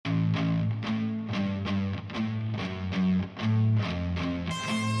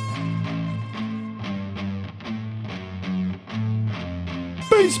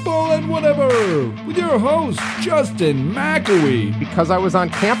Baseball and Whatever with your host, Justin McAwee. Because I was on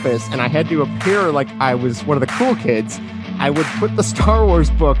campus and I had to appear like I was one of the cool kids, I would put the Star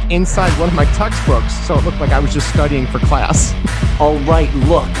Wars book inside one of my textbooks so it looked like I was just studying for class. All right,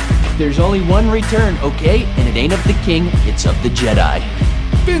 look, there's only one return, okay? And it ain't of the king, it's of the Jedi.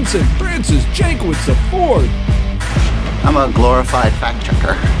 Vincent Francis Jankowitz IV. I'm a glorified fact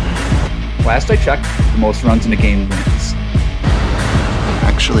checker. Last I checked, the most runs in a game wins.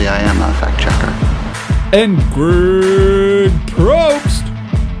 Actually, I am a fact checker. And Greg Probst.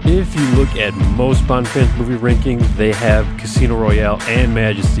 If you look at most Bond fans movie rankings, they have Casino Royale and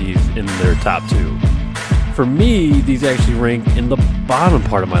Majesties in their top two. For me, these actually rank in the bottom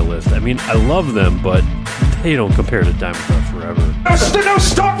part of my list. I mean, I love them, but they don't compare to Diamond Dust Forever. No,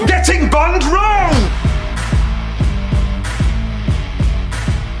 stop getting Bond wrong!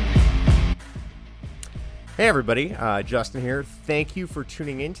 Hey everybody, Justin here. Thank you for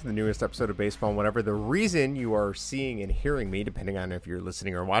tuning in to the newest episode of Baseball and Whatever. The reason you are seeing and hearing me, depending on if you're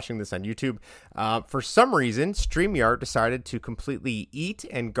listening or watching this on YouTube, for some reason, StreamYard decided to completely eat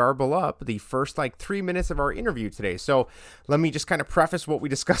and garble up the first 3 minutes of our interview today. So let me just kind of preface what we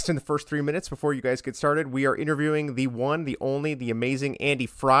discussed in the first 3 minutes before you guys get started. We are interviewing the one, the only, the amazing Andy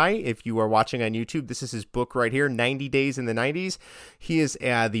Fry. If you are watching on YouTube, this is his book right here, 90 Days in the 90s. He is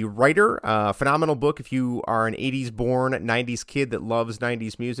the writer, phenomenal book. If you are an 80s born 90s kid that loves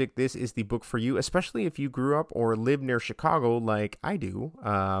 90s music, this is the book for you, especially if you grew up or live near Chicago like I do.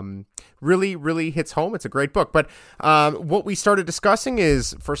 Really hits home. It's a great book. But what we started discussing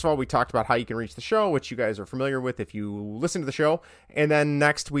is, first of all, we talked about how you can reach the show, which you guys are familiar with if you listen to the show. And then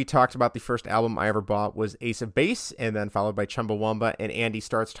next we talked about the first album I ever bought was Ace of Base, and then followed by Chumbawamba. And Andy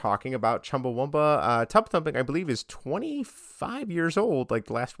starts talking about Chumbawamba. Tub Thumping, I believe, is 25 years old, like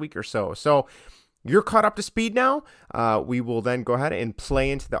last week or so. So you're caught up to speed now. We will then go ahead and play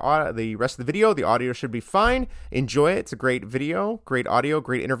into the rest of the video. The audio should be fine. Enjoy it. It's a great video, great audio,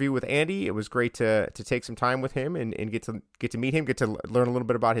 great interview with Andy. It was great to take some time with him and get to meet him, get to learn a little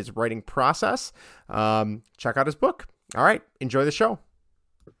bit about his writing process. Check out his book. All right, enjoy the show.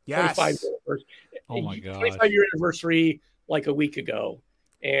 Yes. 25-year Oh my God. 25-year anniversary like a week ago.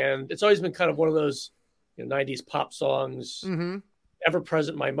 And it's always been kind of one of those 90s pop songs ever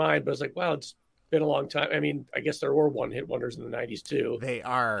present in my mind. But it's like, wow, it's been a long time. I mean, I guess there were one-hit wonders in the 90s too. They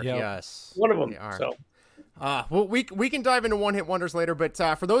are, yes. One of them. They are. So, well, we can dive into one-hit wonders later, but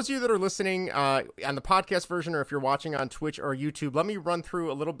for those of you that are listening on the podcast version, or if you're watching on Twitch or YouTube, let me run through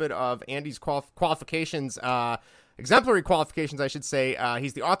a little bit of Andy's qualifications, exemplary qualifications, I should say.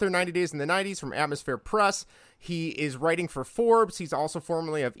 He's the author of 90 Days in the 90s from Atmosphere Press. He is writing for Forbes. He's also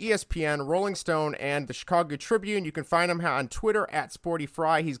formerly of ESPN, Rolling Stone, and the Chicago Tribune. You can find him on Twitter at Sporty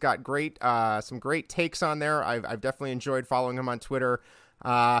Fry. He's got some great takes on there. I've definitely enjoyed following him on Twitter.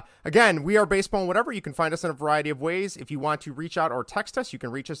 Again, we are Baseball and Whatever. You can find us in a variety of ways. If you want to reach out or text us, you can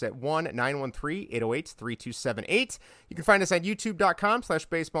reach us at 1-913-808-3278. You can find us at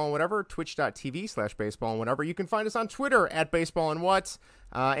youtube.com/baseball and whatever, twitch.tv/baseball and whatever. You can find us on Twitter at baseball and what,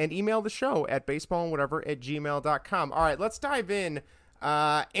 and email the show at baseballandwhatever@gmail.com. All right, let's dive in.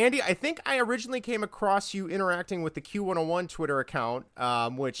 Andy, I think I originally came across you interacting with the Q101 Twitter account,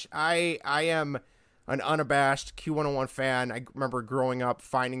 which I am an unabashed Q101 fan. I remember growing up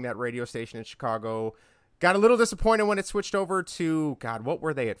finding that radio station in Chicago. Got a little disappointed when it switched over to, God, what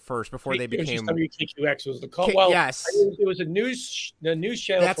were they at first before they became... WKQX was the call. Yes. It was a news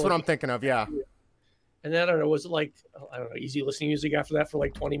channel. That's what I'm thinking of, yeah. And then, I don't know, was it easy listening music after that for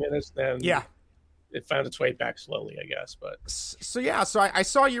 20 minutes? Then yeah, it found its way back slowly, I guess. But so I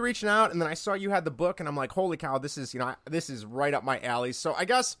saw you reaching out, and then I saw you had the book, and I'm like, holy cow, this is right up my alley. So I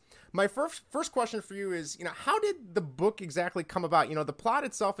guess my first question for you is, how did the book exactly come about? The plot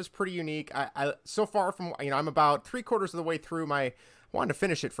itself is pretty unique. I so far from, I'm about 3/4 of the way through. I wanted to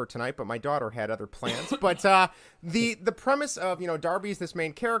finish it for tonight, but my daughter had other plans. But the premise of, Darby's this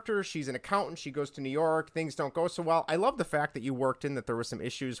main character. She's an accountant. She goes to New York. Things don't go so well. I love the fact that you worked in that there was some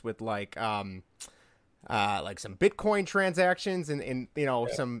issues with some Bitcoin transactions and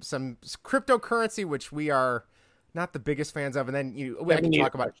some cryptocurrency, which we are not the biggest fans of. And then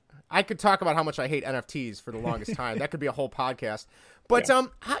I could talk about how much I hate NFTs for the longest time. That could be a whole podcast. But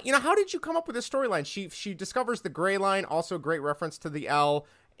how did you come up with this storyline? She discovers the gray line, also a great reference to the L,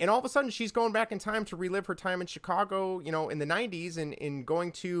 and all of a sudden she's going back in time to relive her time in Chicago, in the 90s, and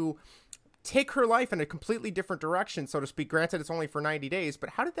going to take her life in a completely different direction, so to speak. Granted, it's only for 90 days,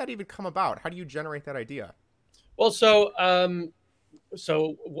 but how did that even come about? How do you generate that idea? Well, so I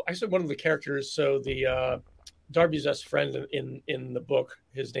said one of the characters, so the Darby's best friend in the book,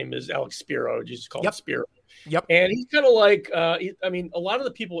 his name is Alex Spiro. You just call him Spiro. Yep. And he's kind of like, I mean, a lot of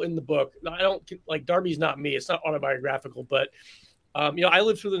the people in the book, I don't like Darby's not me. It's not autobiographical, but, I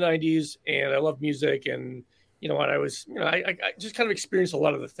lived through the 90s and I love music. And, I was, I just kind of experienced a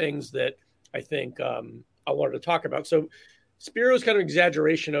lot of the things that I think I wanted to talk about. So Spiro is kind of an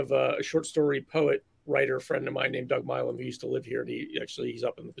exaggeration of a short story poet writer friend of mine named Doug Milam, who used to live here. And he's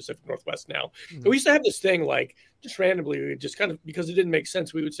up in the Pacific Northwest now. Mm-hmm. But we used to have this thing, like just randomly, we would just kind of, because it didn't make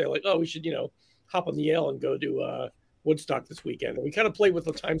sense, we would say like, oh, we should, hop on the Yale and go to Woodstock this weekend. And we kind of played with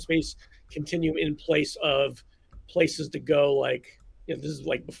the time-space continuum in place of places to go. Like, this is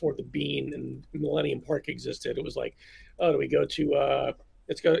like before the Bean and Millennium Park existed. It was like, oh, do we go to,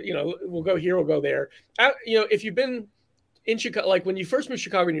 let's go, we'll go here, we'll go there. If you've been in Chicago, like when you first moved to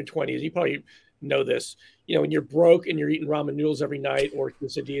Chicago in your 20s, you probably know this, when you're broke and you're eating ramen noodles every night or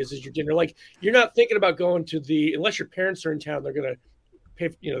quesadillas as your dinner, like you're not thinking about going to unless your parents are in town, they're going to pay,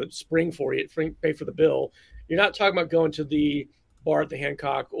 spring for you, pay for the bill. You're not talking about going to the bar at the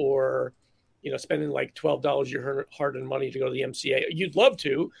Hancock or, spending like $12 your hard-earned money to go to the MCA. You'd love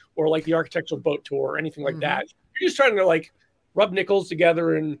to, or like the architectural boat tour or anything like that. You're just trying to like rub nickels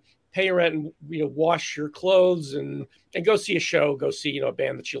together and pay your rent and, wash your clothes and go see a show, go see, a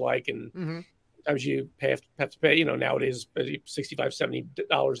band that you like. And sometimes you have to pay, nowadays $65,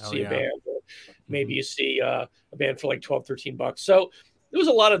 $70 to see a band. Or maybe you see a band for like $12, $13. So there was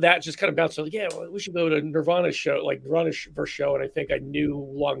a lot of that just kind of bounced. Like, we should go to Nirvana's show, like Nirvana's first show. And I think I knew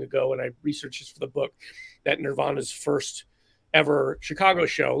long ago, and I researched this for the book, that Nirvana's first ever Chicago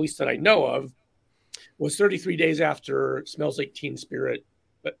show, at least that I know of, was 33 days after Smells Like Teen Spirit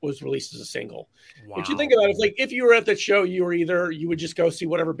was released as a single. Wow. If you think about it, if you were at that show, you would just go see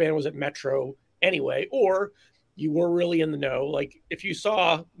whatever band was at Metro anyway, or you were really in the know. Like if you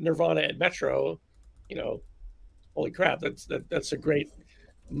saw Nirvana at Metro, holy crap, that's a great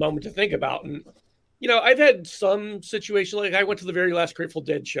moment to think about. And I've had some situation, like I went to the very last Grateful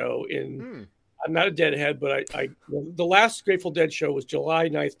Dead show I'm not a Deadhead, but the last Grateful Dead show was July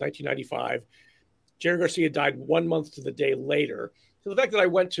 9th, 1995. Jerry Garcia died 1 month to the day later. So the fact that I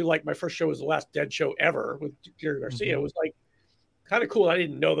went to like my first show was the last Dead show ever with Jerry Garcia was like kind of cool. I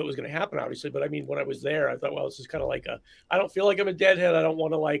didn't know that was going to happen, obviously, but I mean, when I was there, I thought, well, this is kind of like I don't feel like I'm a Deadhead. I don't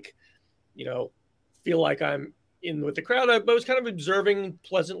want to like, feel like I'm in with the crowd. I was kind of observing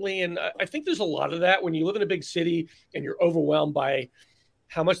pleasantly. And I think there's a lot of that when you live in a big city and you're overwhelmed by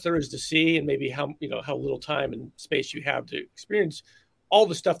how much there is to see and maybe how little time and space you have to experience all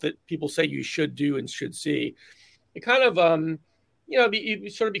the stuff that people say you should do and should see. It kind of, you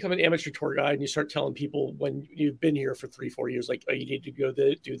sort of become an amateur tour guide and you start telling people when you've been here for 3-4 years, like, oh, you need to go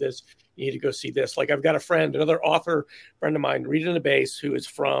do this. You need to go see this. Like I've got a friend, another author friend of mine, Rita Nabase, who is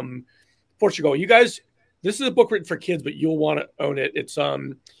from Portugal. You guys, this is a book written for kids, but you'll want to own it. It's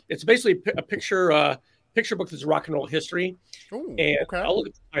basically a picture book that's rock and roll history. Ooh, and okay. I'll look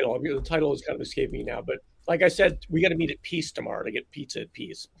at the title. I mean, the title is kind of escaping me now, but like I said, we got to meet at Peace tomorrow to get pizza at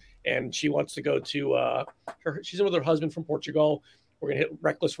Peace. And she wants to go to she's in with her husband from Portugal. We're going to hit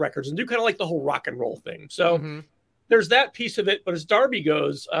Reckless Records and do kind of like the whole rock and roll thing. So there's that piece of it. But as Darby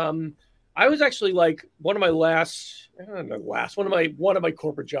goes, I was actually like one of my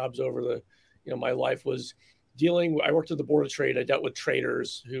corporate jobs over the, my life was I worked at the Board of Trade. I dealt with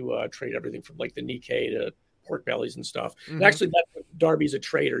traders who trade everything from like the Nikkei to pork bellies and stuff. And actually Darby's a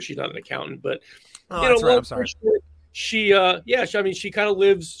trader. She's not an accountant, but that's right. I'm sorry. She kind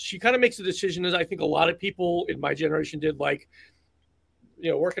of makes a decision, as I think a lot of people in my generation did, like,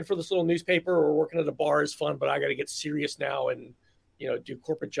 working for this little newspaper or working at a bar is fun, but I got to get serious now and, do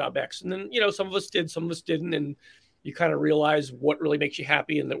corporate job X. And then, some of us did, some of us didn't. And you kind of realize what really makes you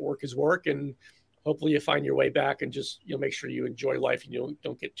happy and that work is work. And hopefully you find your way back and just, make sure you enjoy life and you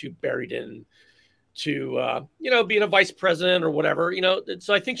don't get too buried in to, being a vice president or whatever,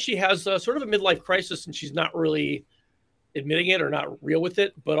 So I think she has sort of a midlife crisis and she's not really admitting it or not real with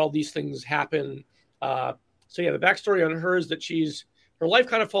it, but all these things happen. The backstory on her is that her life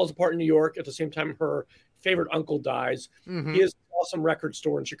kind of falls apart in New York. At the same time, her favorite uncle dies. He has an awesome record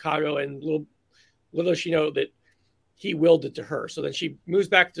store in Chicago, and little does she know that he willed it to her. So then she moves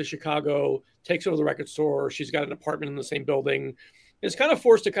back to Chicago, takes over the record store. She's got an apartment in the same building. It's kind of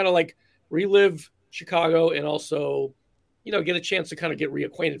forced to kind of like relive Chicago and also, get a chance to kind of get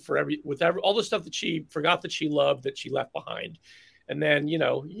reacquainted with all the stuff that she forgot that she loved, that she left behind. And then,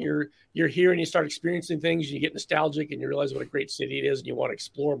 you're here and you start experiencing things and you get nostalgic and you realize what a great city it is and you want to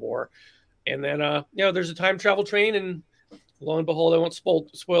explore more. And then, there's a time travel train, and lo and behold, I won't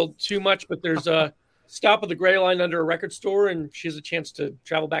spoil too much, but there's a stop at the Gray Line under a record store, and she has a chance to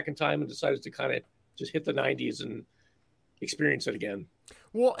travel back in time and decides to kind of just hit the 90s and experience it again.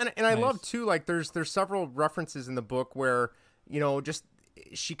 Well, and I love too, like there's several references in the book where, just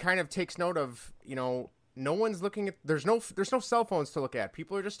she kind of takes note of, no one's looking at, there's no cell phones to look at.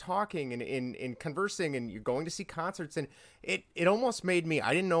 People are just talking and conversing, and you're going to see concerts. And it almost made me,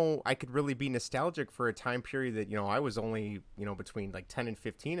 I didn't know I could really be nostalgic for a time period that, I was only, between like 10 and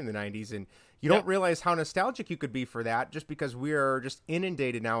 15 in the 90s. And you don't realize how nostalgic you could be for that, just because we are just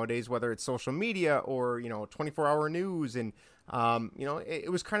inundated nowadays, whether it's social media or, 24-hour news. And, it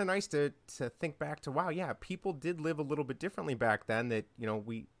was kind of nice to think back to, wow, yeah, people did live a little bit differently back then that,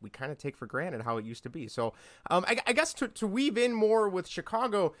 we kind of take for granted how it used to be. So I guess to weave in more with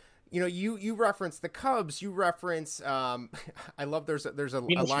Chicago, you reference the Cubs, you reference, I love there's a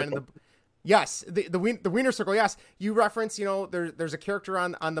line in the, yes, the Wiener Circle. Yes. You reference, there's a character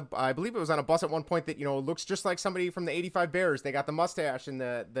on the, I believe it was on a bus at one point that, looks just like somebody from the 85 Bears. They got the mustache and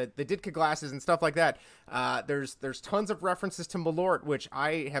the Ditka glasses and stuff like that. There's tons of references to Malort, which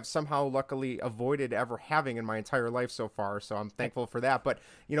I have somehow luckily avoided ever having in my entire life so far. So I'm thankful for that. But,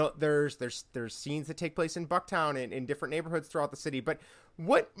 there's scenes that take place in Bucktown and in different neighborhoods throughout the city. But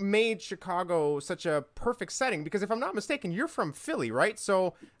what made Chicago such a perfect setting? Because if I'm not mistaken, you're from Philly, right?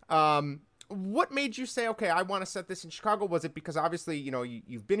 So, what made you say, okay, I want to set this in Chicago? Was it because obviously,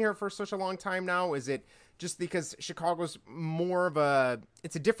 you've been here for such a long time now? Is it just because Chicago's more of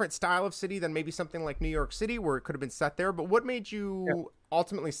it's a different style of city than maybe something like New York City where it could have been set there? But what made you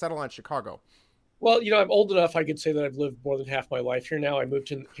ultimately settle on Chicago? Well, I'm old enough, I could say that I've lived more than half my life here now. I moved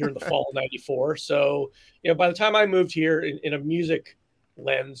here in the fall of 94. So, by the time I moved here in a music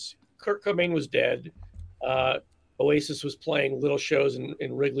lens, Kurt Cobain was dead. Oasis was playing little shows in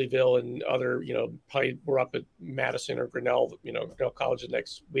Wrigleyville and other, probably we're up at Madison or Grinnell, Grinnell College the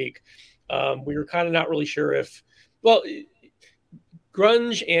next week. We were kind of not really sure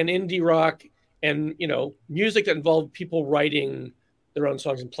grunge and indie rock and, music that involved people writing their own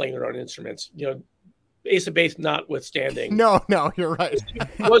songs and playing their own instruments, Ace of Base notwithstanding. No, you're right.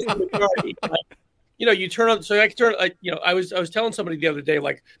 It wasn't the majority. You turn on, so I could turn, I was telling somebody the other day,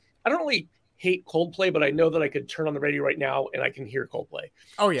 like, I don't really hate Coldplay, but I know that I could turn on the radio right now and I can hear Coldplay.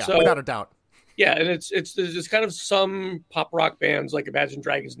 Oh yeah, so, without a doubt. Yeah, and there's kind of some pop rock bands like Imagine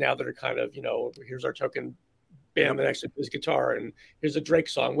Dragons now that are kind of, here's our token band that actually plays guitar, and here's a Drake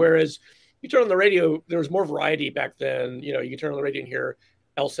song. Whereas you turn on the radio, there was more variety back then. You can turn on the radio and hear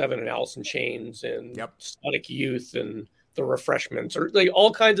L7 and Alice in Chains and Sonic Youth and The Refreshments, or like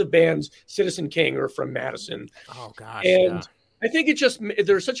all kinds of bands. Citizen King are from Madison. Oh gosh, and I think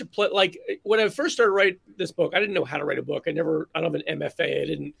there's such a like when I first started writing this book, I didn't know how to write a book. I don't have an MFA. I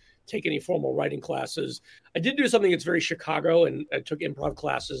didn't take any formal writing classes. I did do something that's very Chicago, and I took improv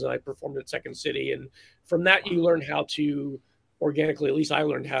classes and I performed at Second City. And from that, you learn how to organically, at least I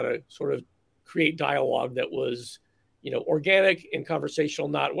learned how to sort of create dialogue that was, organic and conversational,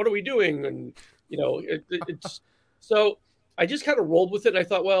 not what are we doing? And, it's so I just kind of rolled with it. And I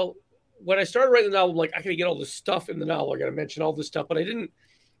thought, well, when I started writing the novel, I'm like, I got to get all this stuff in the novel. I got to mention all this stuff, but I didn't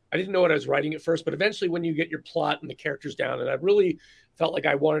know what I was writing at first. But eventually, when you get your plot and the characters down, and I really felt like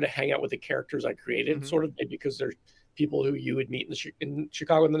I wanted to hang out with the characters I created, sort of because they're people who you would meet in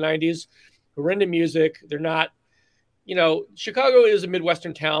Chicago in the 90s who were into music. They're not, Chicago is a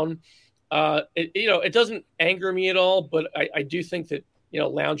Midwestern town. It doesn't anger me at all, but I do think that,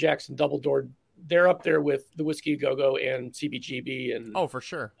 Lounge Acts and Double Door, they're up there with the Whiskey A Go-Go and CBGB and oh, for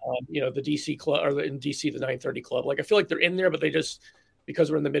sure. The DC club, or in DC, the 930 Club. Like, I feel like they're in there, but they just, because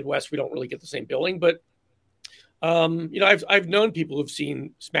we're in the Midwest, we don't really get the same billing. But, I've known people who've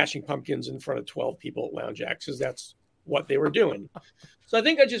seen Smashing Pumpkins in front of 12 people at Lounge Acts, because that's what they were doing. So I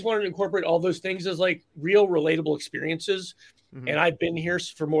think I just wanted to incorporate all those things as like real relatable experiences. Mm-hmm. And I've been here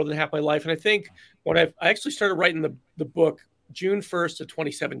for more than half my life. And I think when I actually started writing the book June 1st of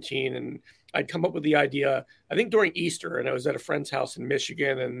 2017, and I'd come up with the idea, I think during Easter, and I was at a friend's house in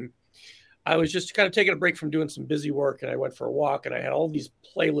Michigan, and I was just kind of taking a break from doing some busy work, and I went for a walk, and I had all these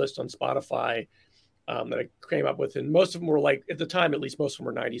playlists on Spotify that I came up with, and most of them were like, at the time, at least most of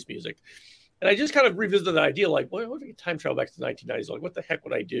them were 90s music. And I just kind of revisited the idea, like, well, what if I could time travel back to the 1990s? Like, what the heck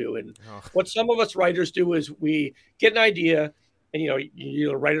would I do? And what some of us writers do is we get an idea, and,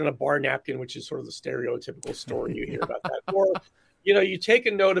 you write it on a bar napkin, which is sort of the stereotypical story you hear about that. Or, you take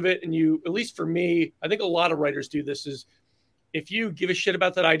a note of it, and you, at least for me, I think a lot of writers do this, is if you give a shit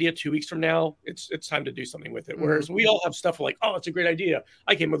about that idea 2 weeks from now, it's time to do something with it. Whereas we all have stuff like, oh, it's a great idea.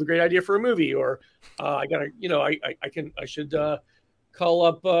 I came up with a great idea for a movie, or I should call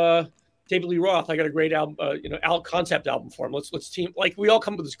up David Lee Roth. I got a great album, concept album for him. Let's team, like, we all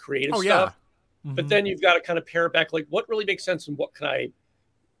come up with this creative stuff. Mm-hmm. But then you've got to kind of pare it back, like, what really makes sense and what can I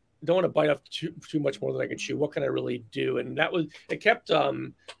don't want to bite off too much more than I can chew. What can I really do? And that was, I kept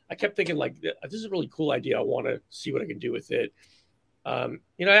thinking like, this is a really cool idea. I want to see what I can do with it.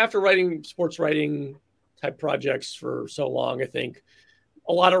 After writing sports writing type projects for so long, I think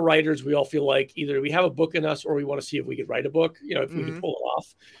a lot of writers, we all feel like either we have a book in us or we want to see if we could write a book, if we could pull it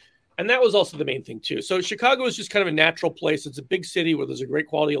off. And that was also the main thing too. So Chicago is just kind of a natural place. It's a big city where there's a great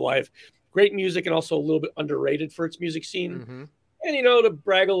quality of life, great music, and also a little bit underrated for its music scene. Mm-hmm. And, to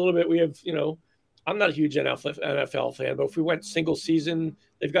brag a little bit, we have, I'm not a huge NFL fan, but if we went single season,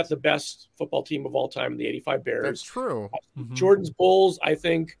 they've got the best football team of all time, the 85 Bears. That's true. Mm-hmm. Jordan's Bulls, I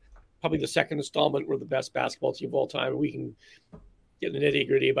think, probably the second installment, were the best basketball team of all time. We can get in the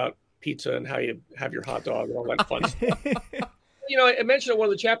nitty-gritty about pizza and how you have your hot dog and all that fun stuff. I mentioned in one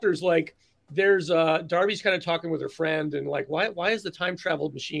of the chapters, like, there's Darby's kind of talking with her friend and like, why is the time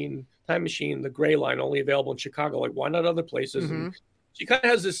machine, the gray line, only available in Chicago? Like, why not other places? Mm-hmm. And she kind of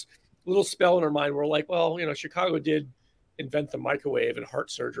has this little spell in her mind where like, well, Chicago did invent the microwave and heart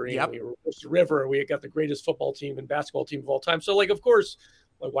surgery. Yep. And we were across the river. We got the greatest football team and basketball team of all time. So like, of course,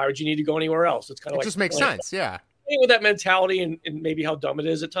 like, why would you need to go anywhere else? It's kind of It just makes sense. Yeah. With that mentality and maybe how dumb it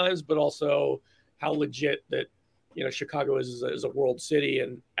is at times, but also how legit that, Chicago is a world city.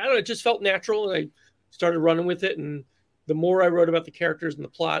 And I don't know, it just felt natural. And I started running with it. And the more I wrote about the characters and the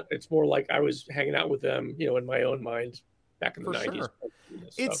plot, it's more like I was hanging out with them, in my own mind back in the 90s.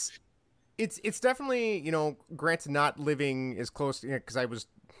 Sure. It's definitely, granted, not living as close, because I was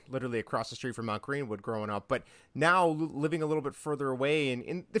literally across the street from Mount Greenwood growing up, but now living a little bit further away, and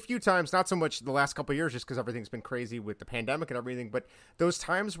in the few times, not so much the last couple of years, just because everything's been crazy with the pandemic and everything, but those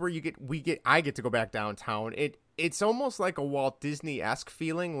times where I get to go back downtown, it's almost like a Walt Disney-esque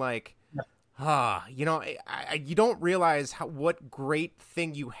feeling, like, you don't realize what great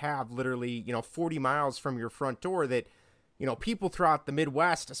thing you have literally, 40 miles from your front door that, people throughout the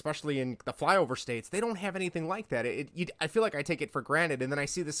Midwest, especially in the flyover states, they don't have anything like that. I feel like I take it for granted. And then I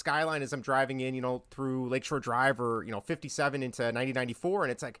see the skyline as I'm driving in, through Lakeshore Drive or, 57 into 9094.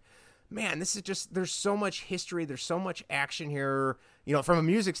 And it's like, man, this is just, there's so much history. There's so much action here, from a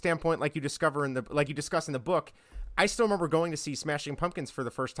music standpoint, like you discuss in the book. I still remember going to see Smashing Pumpkins for the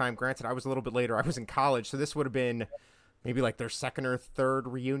first time. Granted, I was a little bit later. I was in college. So this would have been maybe like their second or third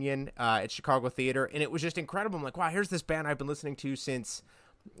reunion at Chicago Theater. And it was just incredible. I'm like, wow, here's this band I've been listening to since,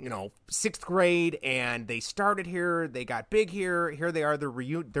 sixth grade. And they started here. They got big here. Here they are. They're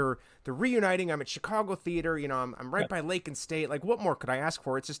reuniting. I'm at Chicago Theater. I'm right by Lake and State. Like, what more could I ask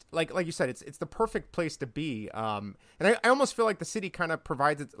for? It's just like you said, it's the perfect place to be. And I almost feel like the city kind of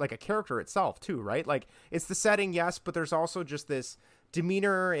provides it like a character itself too, right? Like, it's the setting, yes, but there's also just this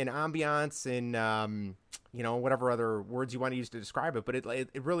demeanor and ambiance and, whatever other words you want to use to describe it, but it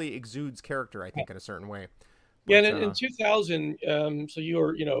really exudes character, I think, in a certain way. But, and in 2000, so you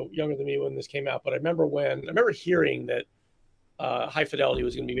were, younger than me when this came out, but I remember hearing that High Fidelity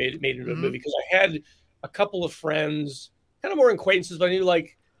was going to be made into a movie, because I had a couple of friends, kind of more acquaintances, but I knew,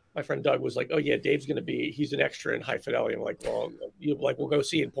 like, my friend Doug was like, oh yeah, he's an extra in High Fidelity. I'm like, well, we'll go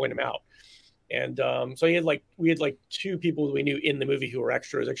see and point him out. And so we had two people that we knew in the movie who were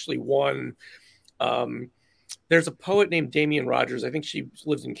extras. Actually, one, there's a poet named Damian Rogers. I think she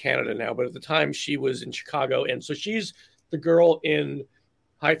lives in Canada now, but at the time she was in Chicago. And so she's the girl in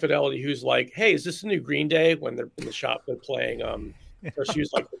High Fidelity who's like, hey, is this the new Green Day? When they're in the shop, they're playing. So she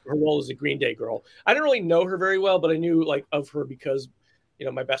was like, her role is a Green Day girl. I didn't really know her very well, but I knew like of her because,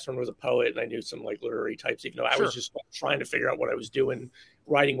 my best friend was a poet and I knew some like literary types, even though I was just trying to figure out what I was doing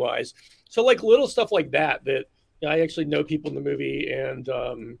writing wise. So like little stuff like that I actually know people in the movie, and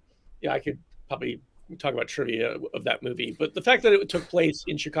I could probably talk about trivia of that movie. But the fact that it took place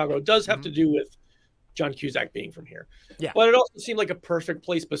in Chicago does have to do with John Cusack being from here. Yeah. But it also seemed like a perfect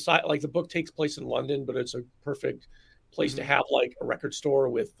place beside, like, the book takes place in London, but it's a perfect place to have like a record store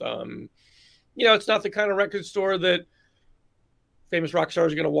with, it's not the kind of record store that famous rock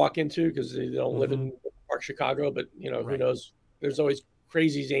stars are going to walk into because they don't live in Park Chicago, but who knows? There's always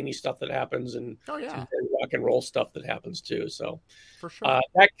crazy zany stuff that happens, and rock and roll stuff that happens too. So for sure,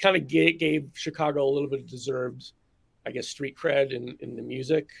 that kind of gave Chicago a little bit of deserved, I guess, street cred in the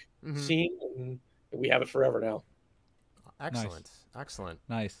music scene, and we have it forever now. Excellent.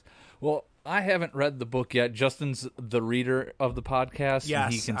 Nice. Well, I haven't read the book yet. Justin's the reader of the podcast. Yes,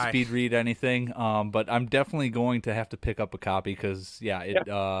 and he can speed read anything. But I'm definitely going to have to pick up a copy because,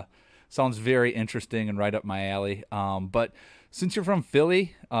 it sounds very interesting and right up my alley. But since you're from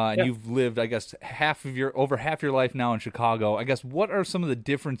Philly and you've lived, I guess, over half your life now in Chicago, I guess what are some of the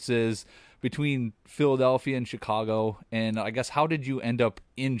differences between Philadelphia and Chicago? And I guess how did you end up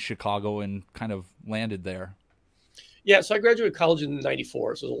in Chicago and kind of landed there? Yeah, so I graduated college in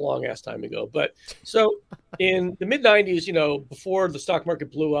 '94, so it was a long ass time ago. But so in the mid '90s, before the stock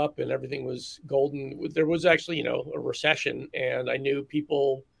market blew up and everything was golden, there was actually a recession, and I knew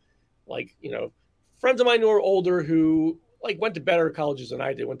people like friends of mine who were older who like went to better colleges than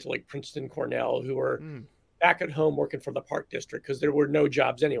I did, went to like Princeton, Cornell, who were back at home working for the Park District because there were no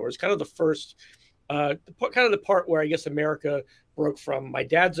jobs anywhere. It's kind of the first, the part where I guess America broke from my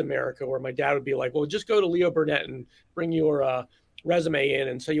dad's America, where my dad would be like, well, just go to Leo Burnett and bring your resume in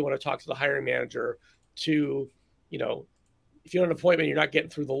and say you want to talk to the hiring manager to, if you have an appointment, you're not getting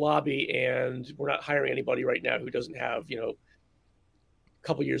through the lobby, and we're not hiring anybody right now who doesn't have, a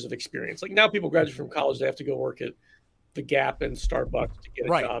couple years of experience. Like now people graduate from college, they have to go work at the Gap and Starbucks to get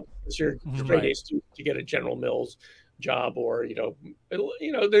a job. It's your straight A student to get a General Mills job, or,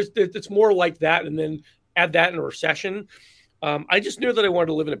 it's more like that. And then add that in a recession. I just knew that I wanted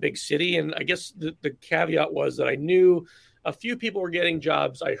to live in a big city. And I guess the caveat was that I knew a few people were getting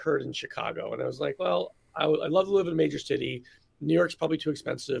jobs I heard in Chicago. And I was like, well, I'd love to live in a major city. New York's probably too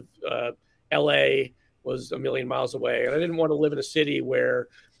expensive. LA was a million miles away. And I didn't want to live in a city where,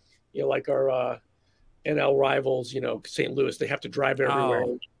 like our NL rivals, St. Louis, they have to drive everywhere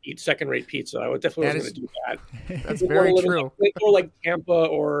and eat second-rate pizza. I definitely wasn't going to do that. That's very true. Or like Tampa,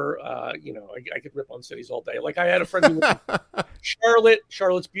 or I could rip on cities all day. Like I had a friend who was in Charlotte.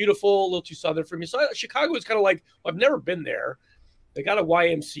 Charlotte's beautiful, a little too southern for me. So Chicago was kind of like, well, I've never been there. They got a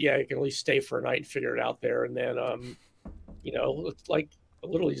YMCA. I can at least stay for a night and figure it out there. And then, it's like I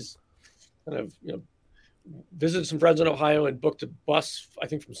literally just kind of, visited some friends in Ohio and booked a bus, I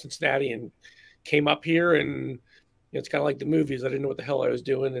think from Cincinnati, and came up here. And it's kind of like the movies. I didn't know what the hell I was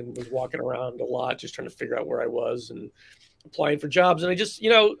doing and was walking around a lot, just trying to figure out where I was and applying for jobs. And I just,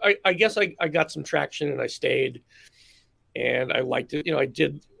 I guess I got some traction and I stayed and I liked it. I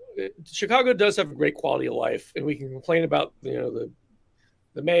did. Chicago does have a great quality of life, and we can complain about, the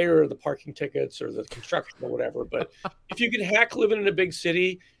mayor or the parking tickets or the construction or whatever. But if you can hack living in a big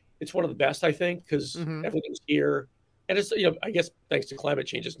city, it's one of the best, I think, because everything's here. And it's, I guess thanks to climate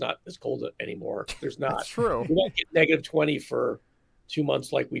change, it's not as cold anymore. There's not. That's true. We don't get negative 20 for 2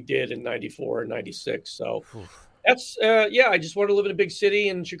 months like we did in 94 and 96. So that's, I just wanted to live in a big city,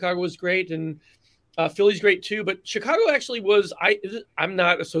 and Chicago was great. And Philly's great too. But Chicago actually was, I'm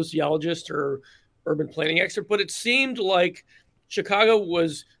not a sociologist or urban planning expert, but it seemed like Chicago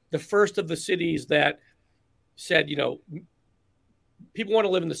was the first of the cities that said, people want to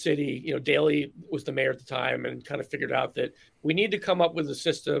live in the city. Daley was the mayor at the time and kind of figured out that we need to come up with a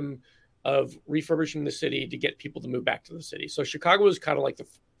system of refurbishing the city to get people to move back to the city. So Chicago was kind of like the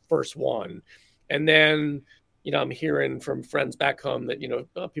first one. And then, I'm hearing from friends back home that,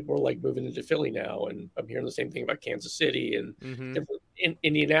 people are like moving into Philly now. And I'm hearing the same thing about Kansas City and in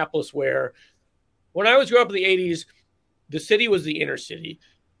Indianapolis, where when I was growing up in the 80s, the city was the inner city.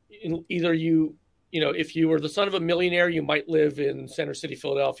 Either if you were the son of a millionaire, you might live in Center City,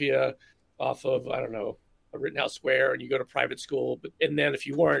 Philadelphia, off of, I don't know, a Rittenhouse Square, and you go to private school. And then if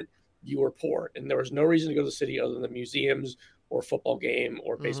you weren't, you were poor. And there was no reason to go to the city other than the museums or football game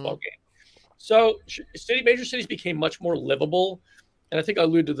or baseball game. So major cities became much more livable. And I think I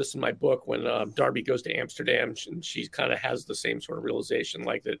alluded to this in my book when Darby goes to Amsterdam, and she kind of has the same sort of realization,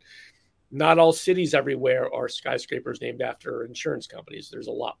 like that not all cities everywhere are skyscrapers named after insurance companies. There's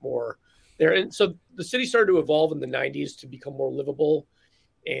a lot more there. And so the city started to evolve in the 90s to become more livable.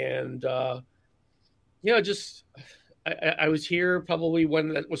 And, I was here probably when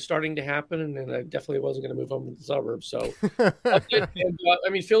that was starting to happen, and I definitely wasn't going to move home to the suburbs. So,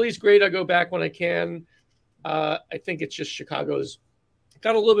 Philly's great. I go back when I can. I think it's just Chicago's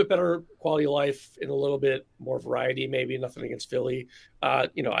got a little bit better quality of life and a little bit more variety, maybe. Nothing against Philly.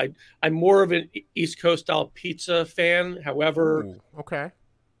 I'm more of an East Coast style pizza fan. However, okay.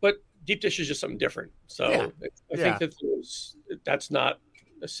 But deep dish is just something different. So I think that's not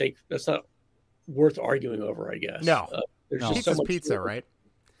that's not worth arguing over, I guess. No, there's just so much pizza, right?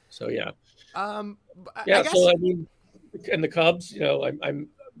 So yeah. I guess... So and the Cubs, I'm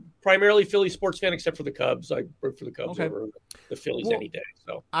primarily Philly sports fan, except for the Cubs. I root for the Cubs over the Phillies any day.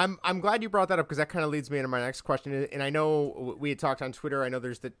 So I'm glad you brought that up, because that kind of leads me into my next question. And I know we had talked on Twitter. I know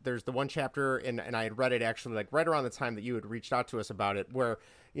there's the one chapter, and I had read it actually like right around the time that you had reached out to us about it, where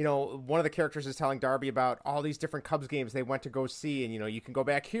one of the characters is telling Darby about all these different Cubs games they went to go see, and you can go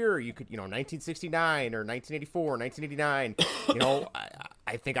back here, you could 1969 or 1984, 1989.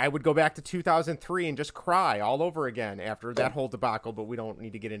 I think I would go back to 2003 and just cry all over again after that whole debacle, but we don't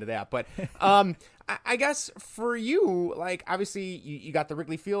need to get into that. But I guess for you, like, obviously you got the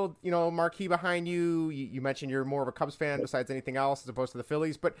Wrigley Field, marquee behind you. You mentioned you're more of a Cubs fan besides anything else as opposed to the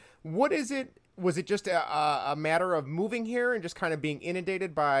Phillies. But what is it? Was it just a matter of moving here and just kind of being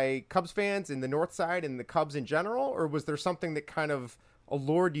inundated by Cubs fans in the North Side and the Cubs in general? Or was there something that kind of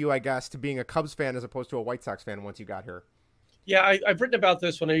allured you, I guess, to being a Cubs fan as opposed to a White Sox fan once you got here? Yeah, I've written about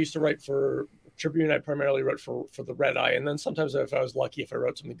this when I used to write for Tribune. I primarily wrote for the Red Eye, and then sometimes if I was lucky, if I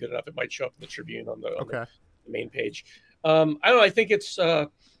wrote something good enough, it might show up in the Tribune on the main page. I don't know. I think it's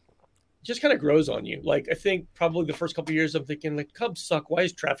just kind of grows on you. Like, I think probably the first couple of years I'm thinking, the Cubs suck. Why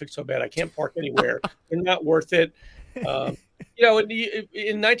is traffic so bad? I can't park anywhere. They're not worth it. In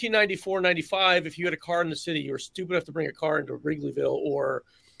 1994, 95, if you had a car in the city, you were stupid enough to bring a car into Wrigleyville or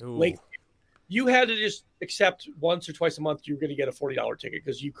Lake. You had to just accept once or twice a month you were going to get a $40 ticket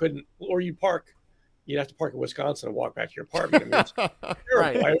because you couldn't, or you'd have to park in Wisconsin and walk back to your apartment. I mean, it's terrible.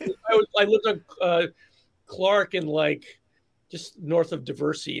 Right. I lived on Clark and like just north of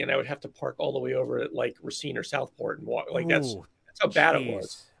Diversey, and I would have to park all the way over at like Racine or Southport and walk. Like that's how bad it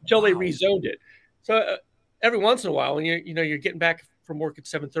was until they rezoned it. So every once in a while, when you're getting back from work at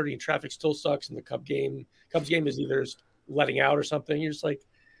 7:30 and traffic still sucks, and the Cubs game is either letting out or something, you're just like,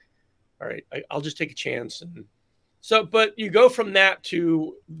 all right, I'll just take a chance. And so, but you go from that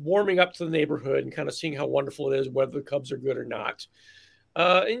to warming up to the neighborhood and kind of seeing how wonderful it is, whether the Cubs are good or not.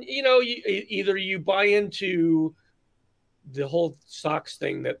 And either you buy into the whole Sox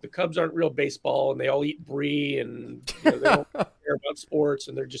thing that the Cubs aren't real baseball and they all eat brie and they don't care about sports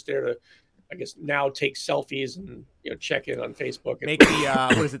and they're just there to, I guess, now take selfies and check in on Facebook. And make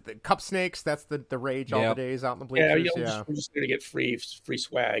the what is it? The cup snakes. That's the rage all the days out in the bleachers. Yeah, we're just going to get free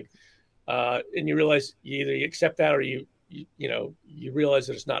swag. And you realize either you accept that or you realize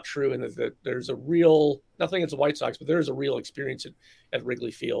that it's not true and that there's a real, nothing against the White Sox, but there is a real experience at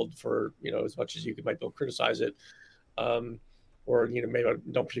Wrigley Field for, as much as you might be able to criticize it. Or, maybe I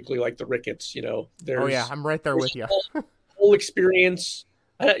don't particularly like the Ricketts, I'm right there with you. Whole experience.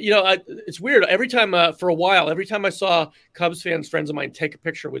 It's weird. Every time I saw Cubs friends of mine take a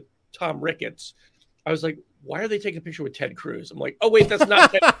picture with Tom Ricketts, I was like, why are they taking a picture with Ted Cruz? I'm like, oh, wait, that's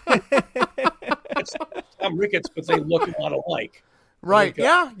not Ted. It's Tom Ricketts, but they look a lot alike. Right.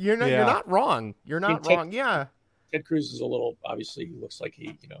 Like, you're not wrong. You're not wrong. Yeah. Ted Cruz is obviously looks like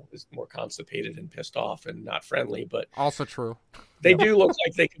he, is more constipated and pissed off and not friendly, but also true. They do look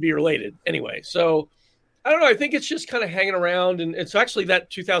like they could be related anyway. So I don't know. I think it's just kind of hanging around. And it's actually that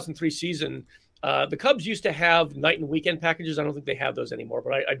 2003 season. The Cubs used to have night and weekend packages. I don't think they have those anymore,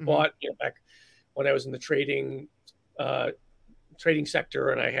 but I bought, back when I was in the trading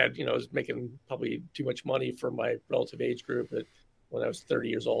sector, and I had, I was making probably too much money for my relative age group. But when I was 30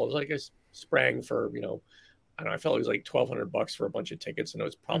 years old, I was like, I sprang for, I don't know, I felt it was like $1,200 for a bunch of tickets, and it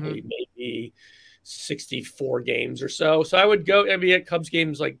was probably maybe 64 games or so. So I would go and be at Cubs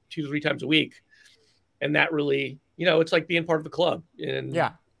games like 2-3 times a week. And that really, it's like being part of the club. And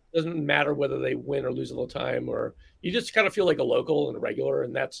it doesn't matter whether they win or lose all the time, or you just kind of feel like a local and a regular,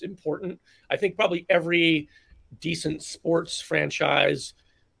 and that's important. I think probably every decent sports franchise,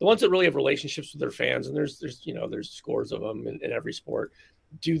 the ones that really have relationships with their fans, and there's scores of them in every sport,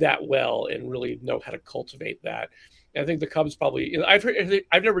 do that well and really know how to cultivate that. And I think the Cubs probably, I've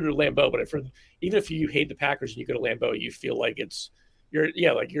never been to Lambeau, but I've heard even if you hate the Packers and you go to Lambeau, you feel like you're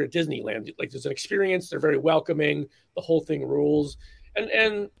at Disneyland. Like there's an experience. They're very welcoming. The whole thing rules. And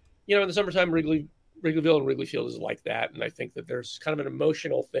in the summertime, Wrigleyville and Wrigley Field is like that. And I think that there's kind of an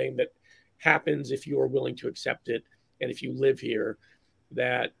emotional thing that happens if you are willing to accept it. And if you live here,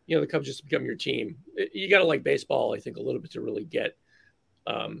 that, the Cubs just become your team. You got to like baseball, I think, a little bit to really get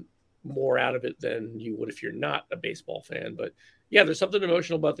more out of it than you would if you're not a baseball fan. But yeah, there's something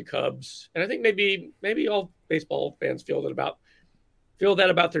emotional about the Cubs. And I think maybe all baseball fans feel that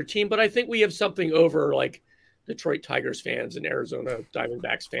about their team. But I think we have something over like Detroit Tigers fans and Arizona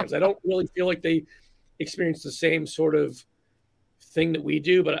Diamondbacks fans. I don't really feel like they experience the same sort of thing that we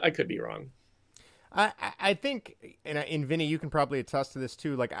do, but I could be wrong. I think, and Vinny, you can probably attest to this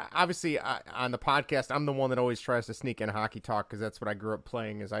too. Like, obviously, on the podcast, I'm the one that always tries to sneak in hockey talk because that's what I grew up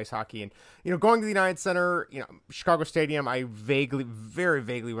playing is ice hockey. And going to the United Center, Chicago Stadium, I very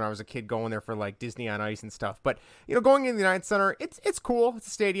vaguely, when I was a kid, going there for like Disney on Ice and stuff. But going into the United Center, it's cool. It's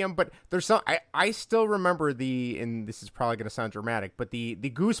a stadium, but there's some. I still remember and this is probably going to sound dramatic, but the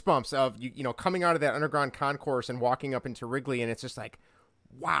goosebumps of coming out of that underground concourse and walking up into Wrigley, and it's just like,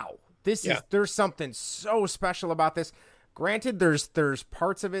 wow. There's something so special about this. Granted, there's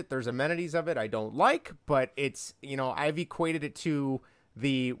parts of it, there's amenities of it I don't like, but it's, I've equated it to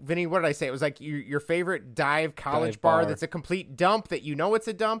Vinny, what did I say? It was like your favorite dive college bar that's a complete dump, that you know it's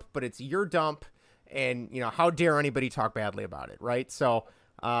a dump, but it's your dump, and how dare anybody talk badly about it, right? So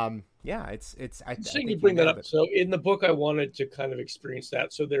it's I think you bring that up. So in the book, I wanted to kind of experience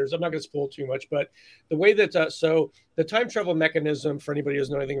that. So I'm not going to spoil too much, but the way that so the time travel mechanism, for anybody who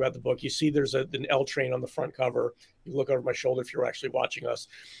doesn't know anything about the book, you see there's an L train on the front cover. You look over my shoulder if you're actually watching us.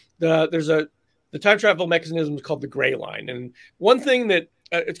 The time travel mechanism is called the Gray Line. And one thing that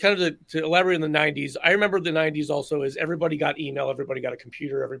it's kind of to elaborate in the 90s, I remember the 90s also is everybody got email, everybody got a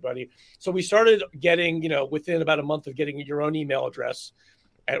computer, everybody. So we started getting, within about a month of getting your own email address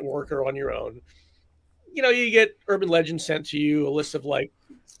at work or on your own, you get urban legends sent to you, a list of like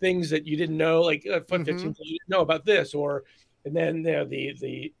things that you didn't know, like 15 things you didn't know about this, and then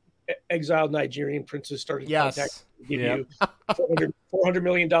the exiled Nigerian princess started contacting you, give you $400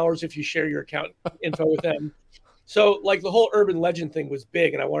 million if you share your account info with them. So like the whole urban legend thing was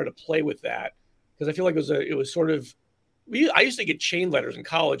big, and I wanted to play with that because I feel like it was sort of. I used to get chain letters in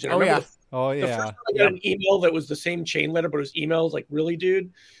college, and I remember the first time I got an email that was the same chain letter, but it was emails like, really,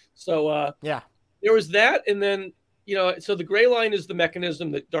 dude? So there was that, and then so the Gray Line is the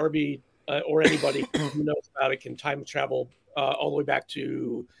mechanism that Darby or anybody who knows about it can time travel all the way back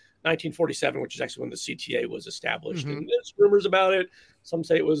to 1947, which is actually when the CTA was established. And there's rumors about it. Some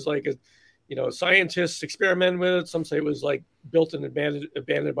say it was like scientists experimented with it. Some say it was like built and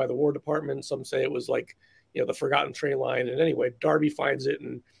abandoned by the War Department. Some say it was like, the forgotten train line. And anyway, Darby finds it,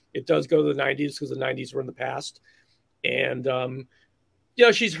 and it does go to the 90s because the 90s were in the past. And,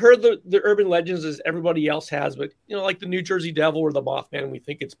 she's heard the urban legends as everybody else has, but, like the New Jersey Devil or the Mothman, we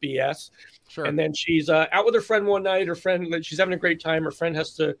think it's BS. Sure. And then she's out with her friend one night. She's having a great time. Her friend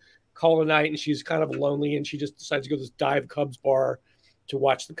has to call a night, and she's kind of lonely, and she just decides to go to this dive Cubs bar to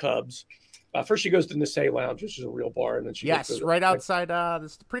watch the Cubs. First, she goes to Nisei Lounge, which is a real bar, and then she goes to right outside.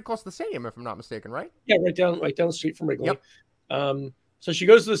 This pretty close to the stadium, if I'm not mistaken, right? Yeah, right down the street from Wrigley. Yep. So she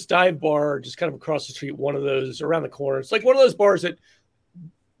goes to this dive bar, just kind of across the street. One of those around the corner. It's like one of those bars that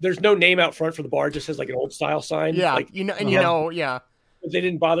there's no name out front for the bar; it just has like an old style sign. Yeah, like, but they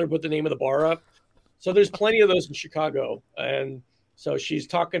didn't bother to put the name of the bar up. So there's plenty of those in Chicago, and so she's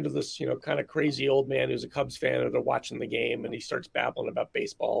talking to this, kind of crazy old man who's a Cubs fan, and they're watching the game, and he starts babbling about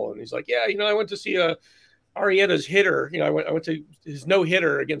baseball, and he's like, "Yeah, I went to see Arrieta's hitter. I went to his no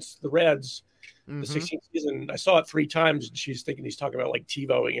hitter against the Reds, the 16th season. I saw it 3 times." And she's thinking he's talking about like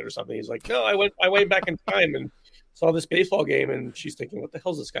TiVoing it or something. He's like, "No, I went back in time and saw this baseball game," and she's thinking, "What the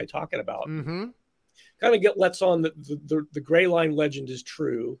hell is this guy talking about?" Kind of lets on that the Gray Line legend is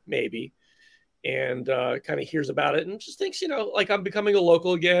true, maybe. And kind of hears about it and just thinks, like, I'm becoming a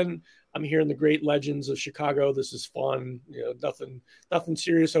local again. I'm hearing the great legends of Chicago. This is fun. Nothing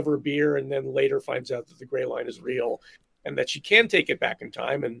serious over a beer. And then later finds out that the Gray Line is real and that she can take it back in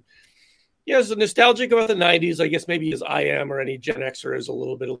time. And so nostalgic about the 90s, I guess maybe as I am, or any Gen Xer is a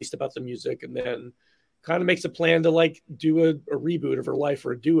little bit, at least about the music. And then kind of makes a plan to like do a reboot of her life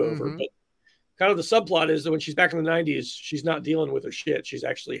or a do-over. But kind of the subplot is that when she's back in the 90s, she's not dealing with her shit. She's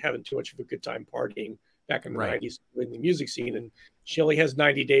actually having too much of a good time partying back in the 90s in the music scene. And she only has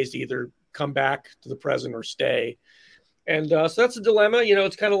 90 days to either come back to the present or stay. And so that's a dilemma.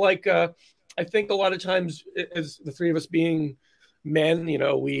 It's kind of like, I think a lot of times as the three of us being men,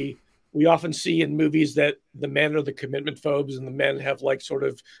 we often see in movies that the men are the commitment phobes and the men have like sort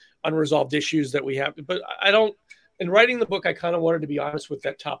of unresolved issues that we have. But in writing the book, I kind of wanted to be honest with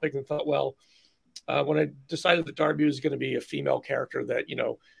that topic and thought, well, when I decided that Darby was going to be a female character, that,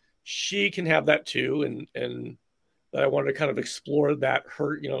 she can have that too. And that I wanted to kind of explore that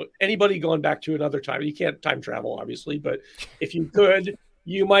anybody going back to another time, you can't time travel, obviously, but if you could,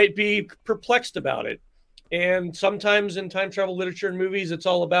 you might be perplexed about it. And sometimes in time travel literature and movies, it's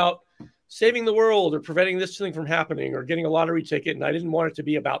all about saving the world or preventing this thing from happening or getting a lottery ticket. And I didn't want it to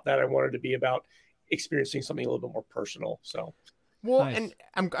be about that. I wanted it to be about experiencing something a little bit more personal. So. Well, Nice.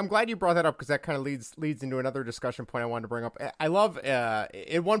 And I'm glad you brought that up because that kind of leads into another discussion point I wanted to bring up. I love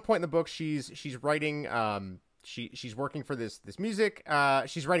at one point in the book she's writing she's working for this music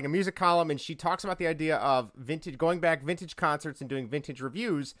she's writing a music column, and she talks about the idea of going back vintage concerts and doing vintage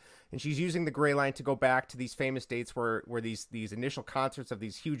reviews, and she's using the Gray Line to go back to these famous dates where these initial concerts of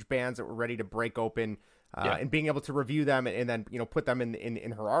these huge bands that were ready to break open. And being able to review them and then, put them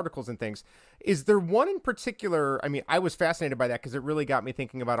in her articles and things. Is there one in particular? I mean, I was fascinated by that because it really got me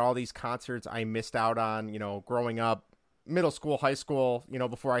thinking about all these concerts I missed out on, growing up, middle school, high school,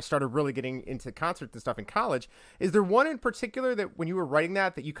 before I started really getting into concerts and stuff in college. Is there one in particular that when you were writing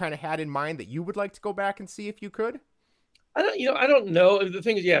that you kind of had in mind that you would like to go back and see if you could? I don't know. The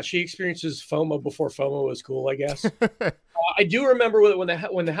thing is, she experiences FOMO before FOMO was cool, I guess. I do remember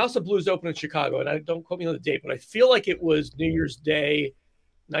when the House of Blues opened in Chicago, and I don't quote me on the date, but I feel like it was New Year's Day,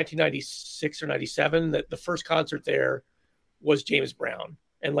 1996 or 97. That the first concert there was James Brown,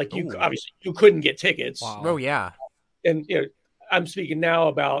 and like obviously you couldn't get tickets. Wow. Oh yeah, and I'm speaking now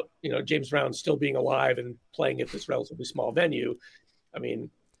about James Brown still being alive and playing at this relatively small venue. I mean,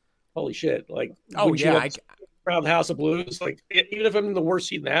 holy shit! Like, around the House of Blues, like even if I'm in the worst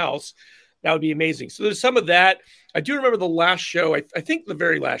seat in the house, that would be amazing. So there's some of that. I do remember the last show. I think the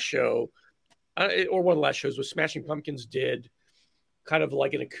very last show, or one of the last shows, was Smashing Pumpkins did kind of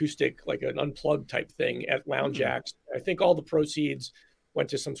like an acoustic, like an unplugged type thing at Lounge Jacks. I think all the proceeds went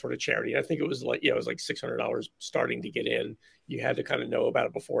to some sort of charity. I think it was like, it was like $600 starting to get in. You had to kind of know about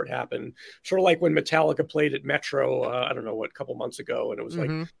it before it happened. Sort of like when Metallica played at Metro, I don't know, a couple months ago. And it was like,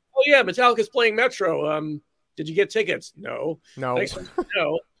 oh yeah, Metallica's playing Metro. Did you get tickets? No. No.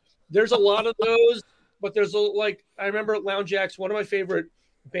 There's a lot of those, but there's I remember at Lounge Jacks, one of my favorite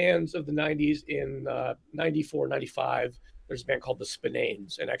bands of the 90s in 94, 95, there's a band called the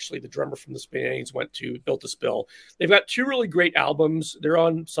Spinanes, and actually the drummer from the Spinanes went to Built to Spill. They've got 2 really great albums. They're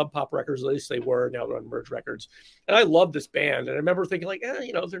on Sub Pop Records, at least they were. Now they're on Merge Records. And I love this band. And I remember thinking like,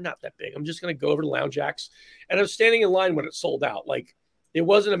 they're not that big. I'm just going to go over to Lounge Jacks. And I was standing in line when it sold out. Like, it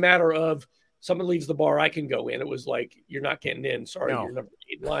wasn't a matter of someone leaves the bar, I can go in. It was like, you're not getting in. Sorry, you're number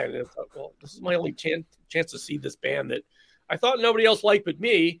 8 in line. And I thought, well, this is my only chance to see this band that I thought nobody else liked but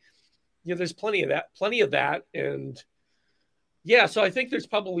me. There's plenty of that. And yeah, so I think there's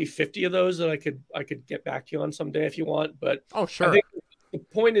probably 50 of those that I could get back to you on someday if you want. But sure. I think the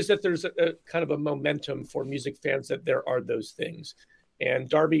point is that there's a kind of a momentum for music fans that there are those things. And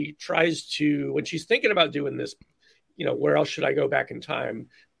Darby tries to, when she's thinking about doing this, where else should I go back in time?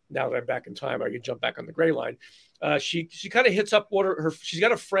 Now that I'm back in time, I could jump back on the gray line. She kind of hits up she's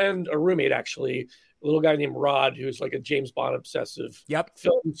got a roommate actually, a little guy named Rod, who's like a James Bond obsessive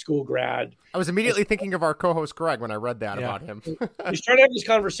film school grad. I was immediately thinking of our co-host Greg when I read that about him. He's trying to have this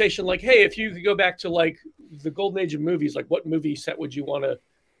conversation like, hey, if you could go back to like the golden age of movies, like what movie set would you want to,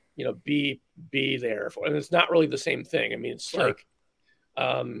 be there for? And it's not really the same thing. I mean, it's like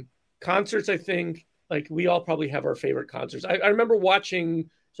concerts, I think, like we all probably have our favorite concerts. I remember watching,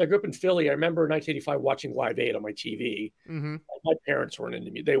 so I grew up in Philly. I remember in 1985 watching Live Aid on my TV. Mm-hmm. My parents weren't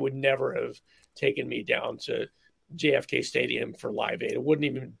into me. They would never have taken me down to JFK Stadium for Live Aid. It wouldn't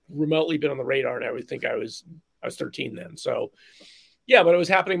even remotely been on the radar, and I would think I was 13 then. So, yeah, but it was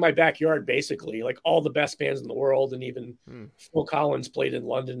happening in my backyard basically. Like all the best bands in the world, and even Phil Collins played in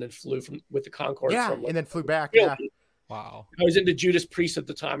London and flew with the Concorde. And then flew back. Yeah. Wow. I was into Judas Priest at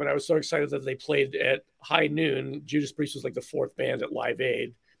the time, and I was so excited that they played at high noon. Judas Priest was like the 4th band at Live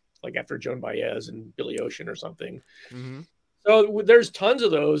Aid, like after Joan Baez and Billy Ocean or something. Mm-hmm. So there's tons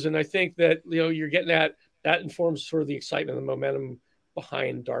of those, and I think that you're getting that informs sort of the excitement and the momentum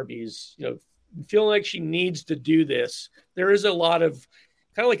behind Darby's, feeling like she needs to do this. There is a lot of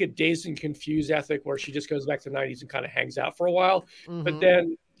kind of like a dazed and confused ethic where she just goes back to the 90s and kind of hangs out for a while, but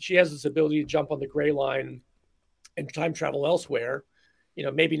then she has this ability to jump on the gray line and time travel elsewhere,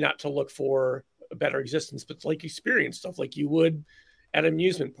 maybe not to look for a better existence, but to like experience stuff like you would at an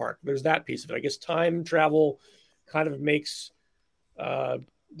amusement park. There's that piece of it. I guess time travel kind of makes the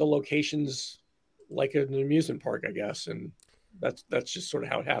locations like an amusement park, I guess. And that's just sort of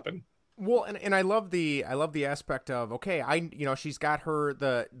how it happened. Well, and I love the aspect of, okay, she's got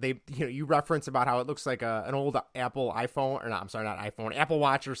you reference about how it looks like an old Apple iPhone, or not, I'm sorry, not iPhone, Apple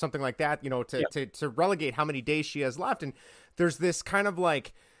Watch or something like that, to relegate how many days she has left. And there's this kind of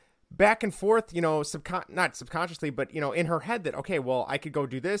like back and forth, not subconsciously, but, in her head that, okay, well, I could go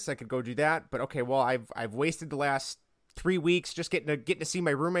do this, I could go do that, but okay, well, I've wasted the last 3 weeks just getting to see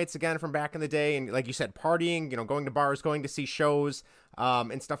my roommates again from back in the day, and like you said, partying, going to bars, going to see shows,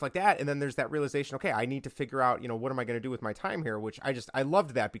 and stuff like that. And then there's that realization, okay, I need to figure out, what am I going to do with my time here? Which I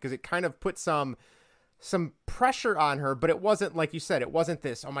loved that, because it kind of put some pressure on her, but it wasn't, like you said, it wasn't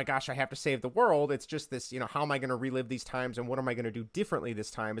this, oh my gosh, I have to save the world. It's just this, how am I going to relive these times, and what am I going to do differently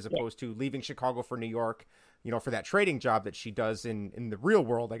this time, as opposed to leaving Chicago for New York, for that trading job that she does in the real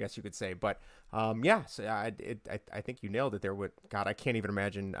world, I guess you could say. But so I think you nailed it there. God, I can't even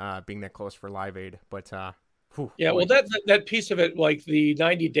imagine being that close for Live Aid. But well, that piece of it, like the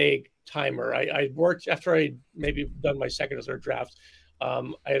 90-day timer, I worked after I maybe done my second or third draft.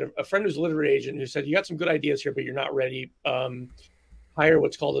 I had a friend who's a literary agent who said, you got some good ideas here, but you're not ready. Hire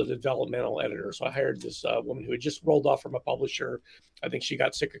what's called a developmental editor. So I hired this woman who had just rolled off from a publisher. I think she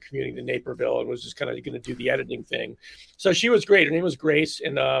got sick of commuting to Naperville and was just kind of going to do the editing thing. So she was great. Her name was Grace.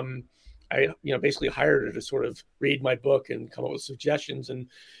 And I basically hired her to sort of read my book and come up with suggestions. And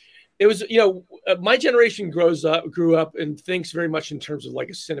it was, my generation grew up and thinks very much in terms of like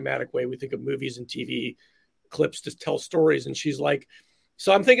a cinematic way. We think of movies and TV clips to tell stories. And she's like,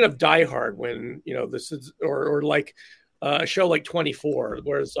 so I'm thinking of Die Hard when, this is, or like a show like 24,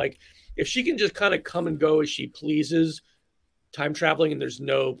 where it's like, if she can just kind of come and go as she pleases, time traveling, and there's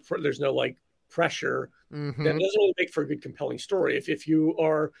no like pressure, then it doesn't really make for a good, compelling story. If you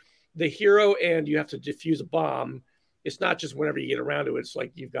are the hero and you have to defuse a bomb, it's not just whenever you get around to it. It's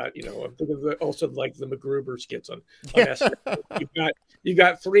like you've got, I'm thinking of also like the MacGruber skits on SNL. You've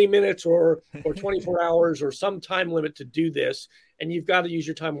got 3 minutes or 24 hours or some time limit to do this, and you've got to use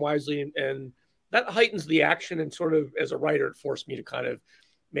your time wisely. And that heightens the action. And sort of as a writer, it forced me to kind of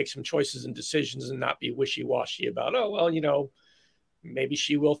make some choices and decisions and not be wishy-washy about, oh, well, maybe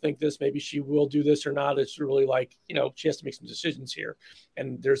she will think this, maybe she will do this or not. It's really like, she has to make some decisions here,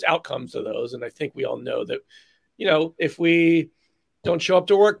 and there's outcomes to those. And I think we all know that, if we don't show up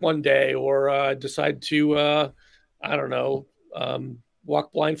to work one day or decide to,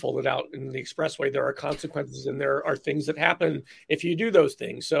 walk blindfolded out in the expressway, there are consequences, and there are things that happen if you do those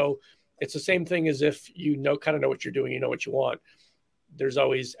things. So it's the same thing as if kind of know what you're doing, what you want. There's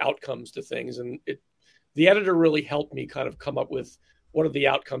always outcomes to things. And the editor really helped me kind of come up with what are the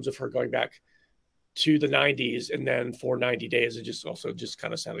outcomes of her going back to the 90s. And then for 90 days, it just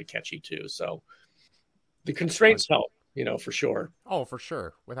kind of sounded catchy too. So the constraints help, for sure. Oh, for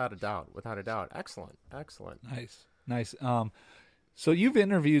sure. Without a doubt. Excellent. Nice. So you've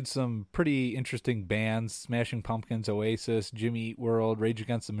interviewed some pretty interesting bands: Smashing Pumpkins, Oasis, Jimmy Eat World, Rage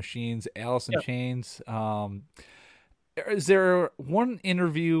Against the Machines, Alice in Chains. Is there one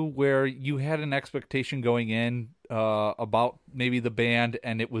interview where you had an expectation going in about maybe the band,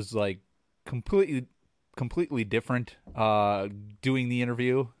 and it was like completely different doing the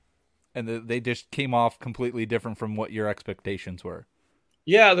interview, and they just came off completely different from what your expectations were?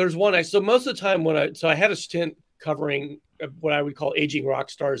 Yeah, there's one. So most of the time I had a stint covering what I would call aging rock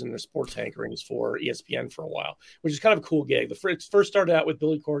stars and their sports anchorings for ESPN for a while, which is kind of a cool gig. It first started out with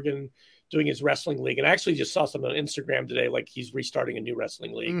Billy Corgan doing his wrestling league. And I actually just saw something on Instagram today, like he's restarting a new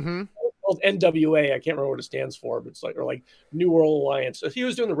wrestling league. It's called NWA. I can't remember what it stands for, but it's like New World Alliance. So he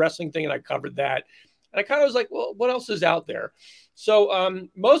was doing the wrestling thing, and I covered that. And I kind of was like, well, what else is out there? So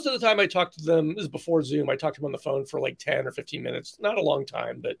most of the time I talked to them, this is before Zoom, I talked to them on the phone for like 10 or 15 minutes. Not a long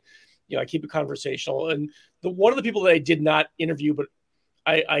time, but I keep it conversational. And one of the people that I did not interview, but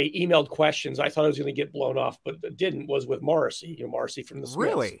I emailed questions, I thought I was going to get blown off, but it didn't, was with Morrissey, Morrissey from the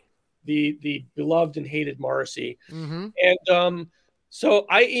Smiths. Really? The beloved and hated Morrissey. And so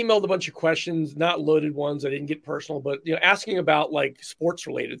I emailed a bunch of questions, not loaded ones. I didn't get personal, but asking about like sports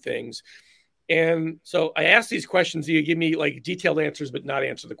related things. And so I asked these questions. You give me like detailed answers, but not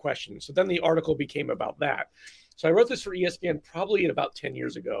answer the question. So then the article became about that. So I wrote this for ESPN probably about 10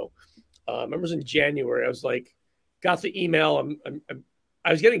 years ago. I remember it was in January. I was like, got the email.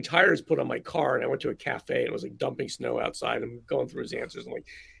 I was getting tires put on my car, and I went to a cafe, and it was like dumping snow outside. I'm going through his answers. I'm like,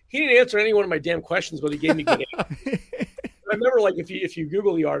 he didn't answer any one of my damn questions, but he gave me good answers. I remember, like, if you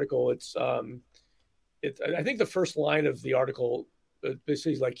Google the article, it's I think the first line of the article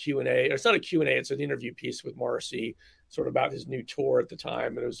basically is like Q&A. It's not a Q&A, it's an interview piece with Morrissey, sort of about his new tour at the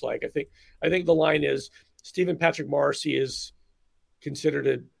time. And it was like, I think the line is, Stephen Patrick Morrissey is considered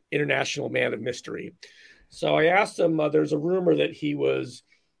an international man of mystery. So I asked him, there's a rumor that he was,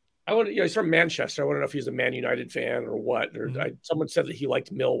 he's from Manchester. I want to know if he's a Man United fan or what. Or someone said that he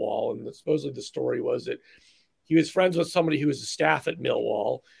liked Millwall, and supposedly the story was that he was friends with somebody who was a staff at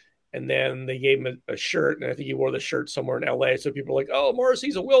Millwall, and then they gave him a shirt, and I think he wore the shirt somewhere in LA. So people were like, "Oh,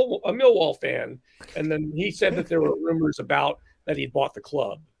 Morrissey's a Millwall fan," and then he said that there were rumors about that he'd bought the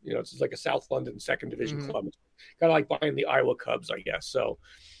club. It's like a South London second division club, kind of like buying the Iowa Cubs, I guess. So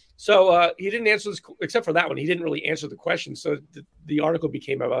he didn't answer this, except for that one. He didn't really answer the question. So the article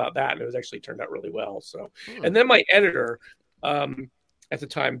became about that, and it was actually turned out really well. So, and then my editor at the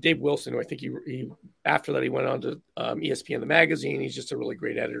time, Dave Wilson, who I think he after that he went on to ESPN the magazine. He's just a really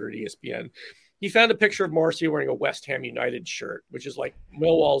great editor at ESPN. He found a picture of Morrissey wearing a West Ham United shirt, which is like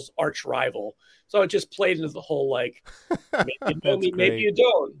Millwall's arch rival. So it just played into the whole like, maybe you know me, maybe you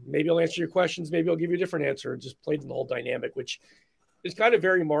don't. Maybe I'll answer your questions. Maybe I'll give you a different answer. It just played in the whole dynamic, which is kind of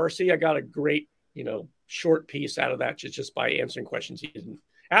very Morrissey. I got a great, short piece out of that just by asking questions he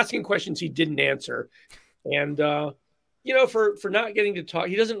didn't answer. And, for not getting to talk,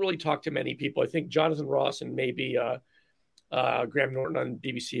 he doesn't really talk to many people. I think Jonathan Ross and maybe Graham Norton on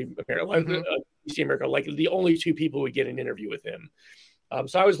BBC America, like the only two people who would get an interview with him.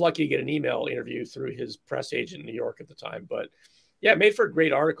 So I was lucky to get an email interview through his press agent in New York at the time. But yeah, it made for a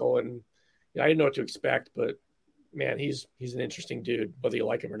great article, and I didn't know what to expect, but man, he's an interesting dude, whether you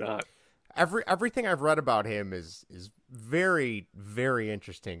like him or not. Everything I've read about him is very, very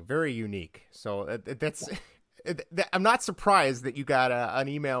interesting, very unique. So I'm not surprised that you got an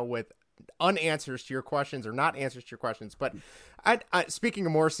email with unanswers to your questions or not answers to your questions. But speaking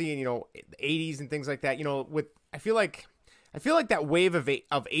of Morrissey and, you know, the 80s and things like that, you know, I feel like that wave of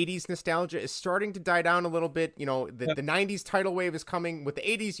 80s nostalgia is starting to die down a little bit. You know, the 90s tidal wave is coming. With the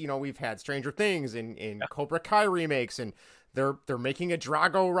 80s, you know, we've had Stranger Things and Cobra Kai remakes, and they're making a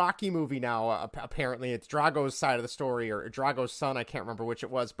Drago Rocky movie now. Apparently it's Drago's side of the story, or Drago's son. I can't remember which it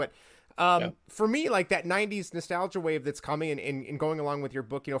was, but for me, like that 90s nostalgia wave that's coming and going along with your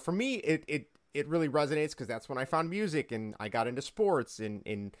book, you know, for me, it really resonates, because that's when I found music and I got into sports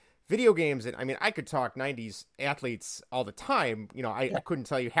and video games. And I mean, I could talk 90s athletes all the time. You know, I couldn't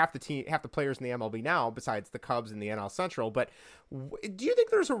tell you half the players in the MLB now, besides the Cubs and the NL Central. But do you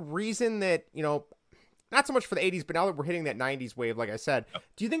think there's a reason that, you know, not so much for the 80s, but now that we're hitting that 90s wave, like I said,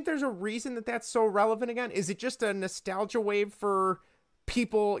 do you think there's a reason that that's so relevant again? Is it just a nostalgia wave for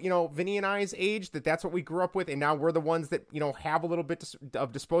people, you know, Vinny and I's age, that's what we grew up with, and now we're the ones that, you know, have a little bit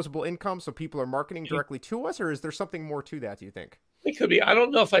of disposable income, so people are marketing directly to us? Or is there something more to that, do you think? It could be. I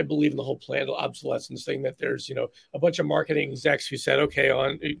don't know if I believe in the whole planned obsolescence thing, that there's, you know, a bunch of marketing execs who said,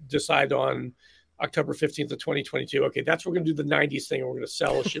 okay, decide on October 15th of 2022, okay, that's we're going to do the 90s thing, and we're going to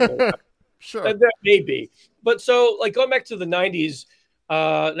sell a shit. Sure. That may be. But so, like, going back to the 90s,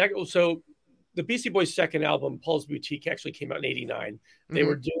 so the Beastie Boys' second album, Paul's Boutique, actually came out in 89. They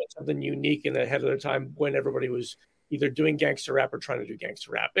were doing something unique and ahead of their time, when everybody was either doing gangster rap or trying to do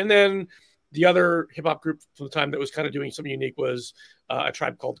gangster rap. And then the other hip-hop group from the time that was kind of doing something unique was A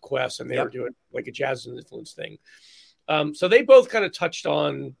Tribe Called Quest, and they were doing like a jazz influence thing. So they both kind of touched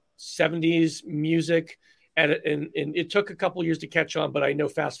on 70s music, and it took a couple years to catch on, but I know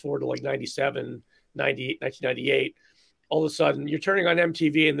fast forward to like 97, 1998, all of a sudden you're turning on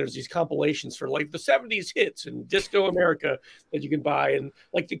MTV and there's these compilations for like the 70s hits and Disco America that you can buy, and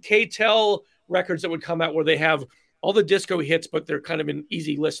like the K-Tel records that would come out where they have all the disco hits, but they're kind of in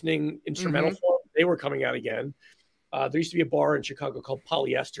easy listening instrumental form. They were coming out again. There used to be a bar in Chicago called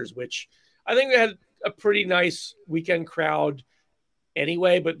Polyesters, which I think they had a pretty nice weekend crowd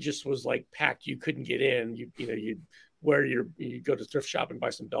anyway, but just was like packed. You couldn't get in. You'd go to thrift shop and buy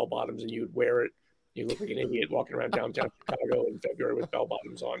some bell bottoms, and you would wear it. You look like an idiot walking around downtown Chicago in February with bell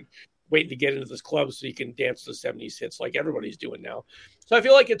bottoms on, waiting to get into this club so you can dance the 70s hits like everybody's doing now. So I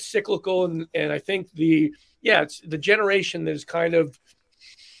feel like it's cyclical, and I think it's the generation that is kind of,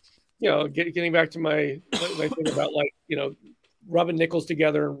 you know, getting back to my thing about, like, you know, rubbing nickels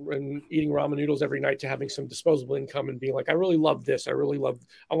together and eating ramen noodles every night to having some disposable income and being like, I really love this. I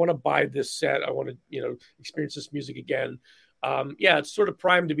want to buy this set. I want to, you know, experience this music again. It's sort of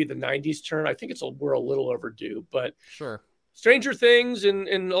primed to be the 90s turn. I think we're a little overdue, but sure. Stranger Things and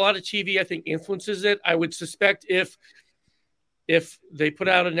a lot of TV, I think, influences it. I would suspect if they put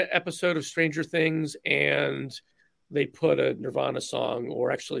out an episode of Stranger Things and they put a Nirvana song,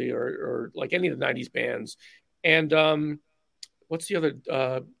 or like any of the 90s bands, and what's the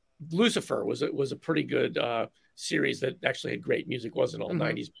other? Lucifer was a pretty good series that actually had great music, wasn't all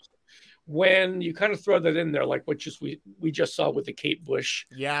 90s music. When you kind of throw that in there, like what we just saw with the Kate Bush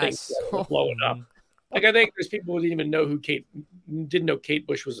thing blowing up. Like, I think there's people who didn't even know didn't know Kate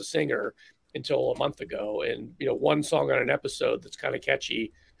Bush was a singer until a month ago. And, you know, one song on an episode that's kind of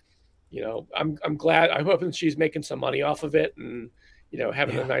catchy, you know, I'm glad. I'm hoping she's making some money off of it and, you know,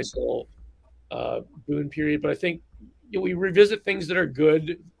 having a nice little boon period. But I think, you know, we revisit things that are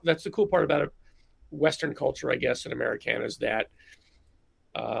good. That's the cool part about Western culture, I guess, in Americana, is that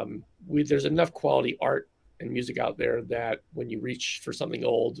there's enough quality art and music out there that when you reach for something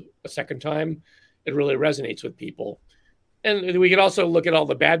old a second time, it really resonates with people. And we could also look at all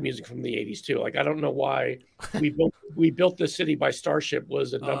the bad music from the 80s too. Like, I don't know why we built this city by Starship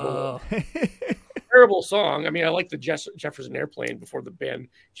was a number one terrible song. I mean, I like the Jefferson Airplane before the band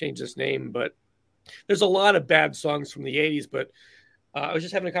changed its name, but there's a lot of bad songs from the 80s. But I was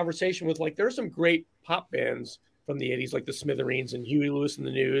just having a conversation with, like, there are some great pop bands from the 80s, like the Smithereens and Huey Lewis and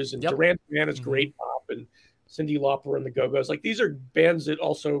the News, and Duran Duran is great pop, and Cyndi Lauper and the Go-Go's. Like, these are bands that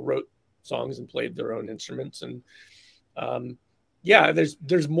also wrote songs and played their own instruments. And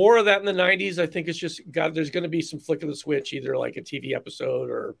there's more of that in the 90s. I think it's just there's going to be some flick of the switch, either like a TV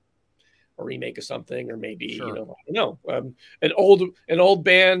episode or a remake of something, or maybe, you know, I don't know, an old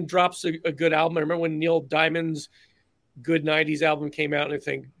band drops a good album. I remember when Neil Diamond's good 90s album came out, and I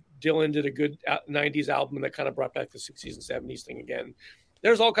think Dylan did a good 90s album that kind of brought back the 60s and 70s thing again.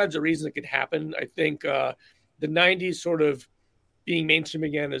 There's all kinds of reasons it could happen. I think the 90s sort of being mainstream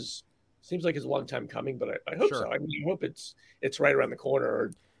again is seems like it's a long time coming, but I hope so. I mean, I hope it's right around the corner,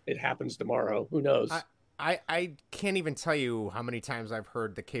 or it happens tomorrow. Who knows? I can't even tell you how many times I've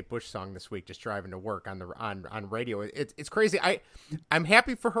heard the Kate Bush song this week just driving to work on radio. It's crazy. I'm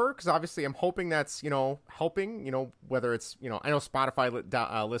happy for her because obviously I'm hoping that's helping. Whether it's I know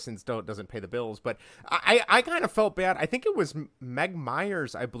Spotify listens doesn't pay the bills, but I kind of felt bad. I think it was Meg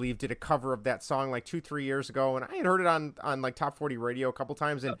Myers, I believe, did a cover of that song like 2-3 years ago, and I had heard it on like Top 40 radio a couple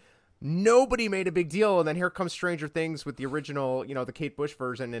times, and nobody made a big deal, and then here comes Stranger Things with the original, the Kate Bush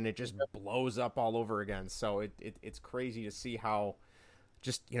version, and it just blows up all over again. So it's crazy to see how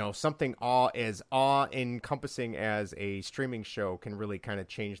just, something as awe-encompassing as a streaming show can really kind of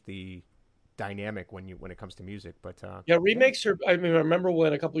change the dynamic when it comes to music. But remakes are. I mean, I remember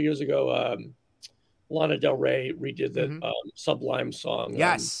when a couple of years ago, Lana Del Rey redid the Sublime song.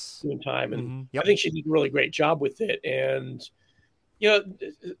 Yes, in time, and I think she did a really great job with it. And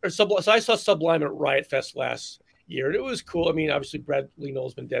so I saw Sublime at Riot Fest last year, and it was cool. I mean, obviously, Bradley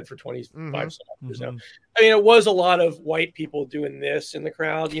Nowell's been dead for 25 years now. I mean, it was a lot of white people doing this in the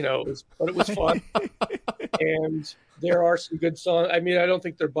crowd, but it was fun. And there are some good songs. I mean, I don't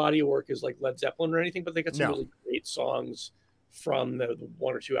think their body of work is like Led Zeppelin or anything, but they got some really great songs from the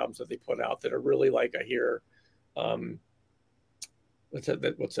one or two albums that they put out that are really like, I hear, what's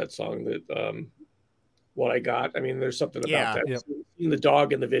that song that, What I Got. I mean, there's something about that. Yep. Seeing the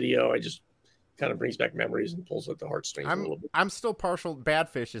dog in the video, I just kind of brings back memories and pulls at the heartstrings a little bit. I'm still partial. Bad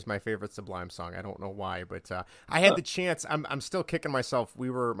Fish is my favorite Sublime song. I don't know why, but I had the chance. I'm still kicking myself.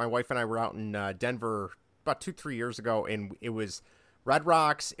 My wife and I were out in Denver about 2-3 years ago, and it was Red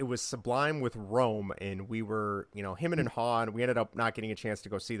Rocks. It was Sublime with Rome, and we were, him and Haw, and we ended up not getting a chance to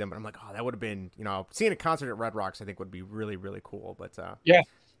go see them. But I'm like, that would have been, seeing a concert at Red Rocks, I think would be really, really cool. But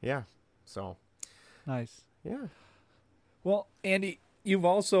yeah. So. Nice. Yeah. Well, Andy, you've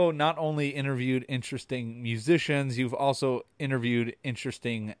also not only interviewed interesting musicians, you've also interviewed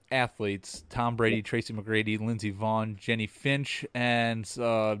interesting athletes. Tom Brady, Tracy McGrady, Lindsey Vonn, Jenny Finch, and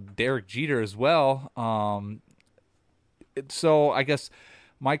Derek Jeter as well. So I guess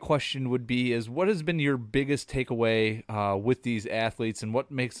my question would be what has been your biggest takeaway with these athletes, and what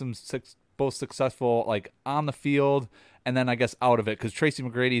makes them both successful, like on the field and then I guess out of it? Because Tracy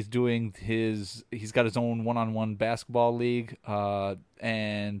McGrady's doing he's got his own one-on-one basketball league,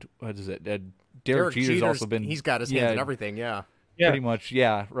 and what is it? Derek Jeter's also been. He's got his hands in everything. Yeah, pretty much.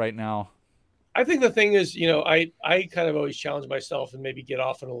 Yeah, right now. I think the thing is, I kind of always challenge myself and maybe get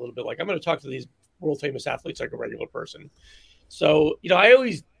off in a little bit. Like, I'm going to talk to these world famous athletes like a regular person. So, I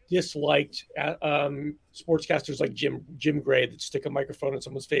always disliked sportscasters like Jim Gray that stick a microphone in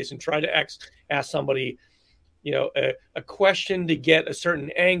someone's face and try to ask somebody, a question to get a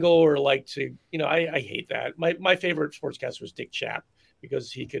certain angle, or like to, I hate that. My favorite sportscaster was Dick Schaap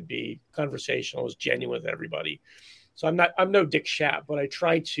because he could be conversational, was genuine with everybody. So I'm no Dick Schaap, but I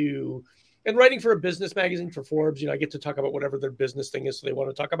try to, and writing for a business magazine for Forbes, I get to talk about whatever their business thing is. So they want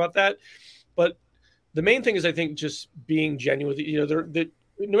to talk about that. But the main thing is, I think, just being genuine.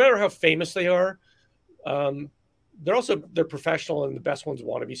 No matter how famous they are, they're professional, and the best ones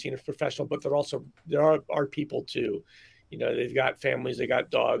want to be seen as professional, but there are people too. They've got families, they got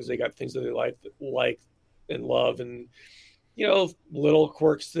dogs, they got things that they like and love, and, little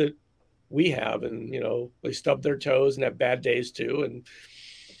quirks that we have, and, they stub their toes and have bad days too. And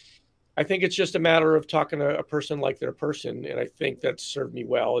I think it's just a matter of talking to a person like they're a person. And I think that's served me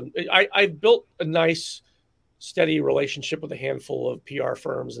well. And I've built a nice, steady relationship with a handful of PR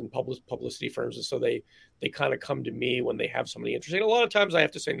firms and publicity firms. And so they kind of come to me when they have somebody interesting. A lot of times I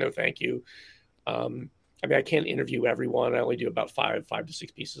have to say, no, thank you. I can't interview everyone. I only do about 5 to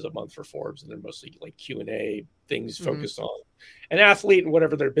 6 pieces a month for Forbes. And they're mostly like Q&A things focused on an athlete and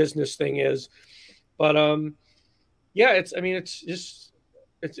whatever their business thing is. But it's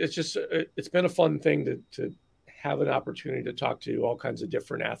been a fun thing to have an opportunity to talk to all kinds of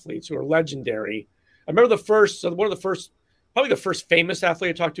different athletes who are legendary. I remember probably the first famous athlete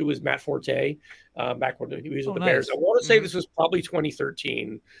I talked to was Matt Forte, back when he was with the Bears. I want to say this was probably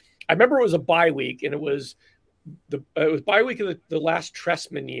 2013. I remember it was a bye week, and it was bye week of the last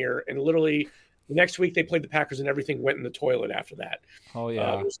Trestman year, and literally the next week they played the Packers, and everything went in the toilet after that. Oh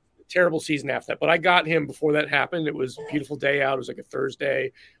yeah, it was a terrible season after that. But I got him before that happened. It was a beautiful day out. It was like a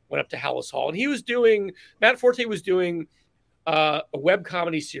Thursday. Went up to Hallis Hall, and Matt Forte was doing a web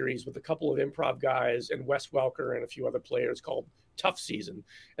comedy series with a couple of improv guys and Wes Welker and a few other players called Tough Season.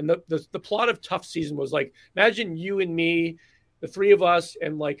 And the plot of Tough Season was like, imagine you and me, the three of us,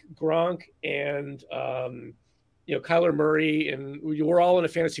 and like Gronk and Kyler Murray, and we're all in a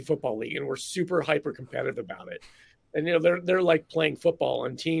fantasy football league, and we're super hyper competitive about it. And they're like playing football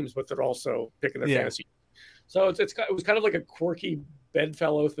on teams, but they're also picking their fantasy. So it was kind of like a quirky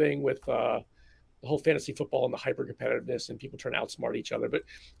bedfellow thing with the whole fantasy football and the hyper competitiveness and people trying to outsmart each other. But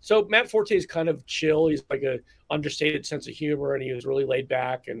so Matt Forte is kind of chill. He's like a understated sense of humor, and he was really laid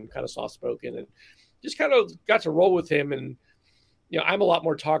back and kind of soft spoken, and just kind of got to roll with him. And I'm a lot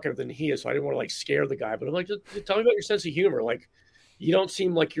more talkative than he is, so I didn't want to like scare the guy. But I'm like, just tell me about your sense of humor. Like, you don't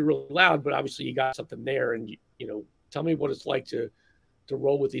seem like you're really loud, but obviously you got something there, and tell me what it's like to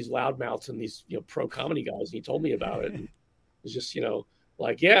roll with these loudmouths and these pro comedy guys. And he told me about it. And it was just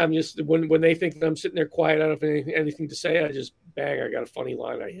like, yeah, I'm just when they think that I'm sitting there quiet, I don't have anything to say, I just bang, I got a funny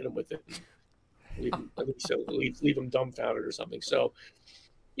line, I hit them with it. Leave them dumbfounded or something. So,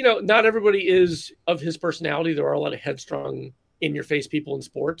 not everybody is of his personality. There are a lot of headstrong, in-your-face people in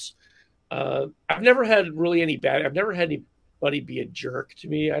sports. I've never had anybody be a jerk to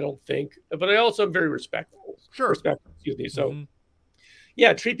me, I don't think. But I also am very respectful. Excuse me. So,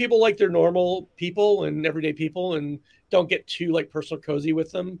 yeah, treat people like they're normal people and everyday people, and don't get too like personal cozy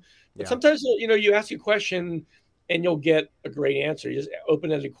with them. But sometimes, you ask a question and you'll get a great answer. You just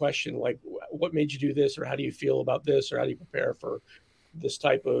open-ended question like, what made you do this? Or how do you feel about this? Or how do you prepare for this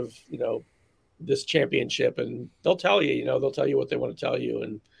type of, this championship? And they'll tell you, they'll tell you what they want to tell you.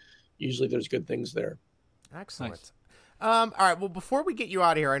 And usually there's good things there. Excellent. Nice. All right. Well, before we get you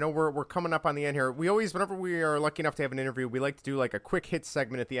out of here, I know we're coming up on the end here. We always, whenever we are lucky enough to have an interview, we like to do like a quick hit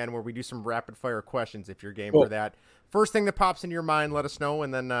segment at the end where we do some rapid fire questions. If you're game for that, first thing that pops into your mind, let us know,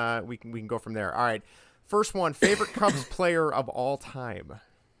 and then we can go from there. All right. First one, favorite Cubs player of all time.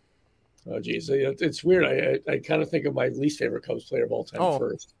 Oh, geez, it's weird. I kind of think of my least favorite Cubs player of all time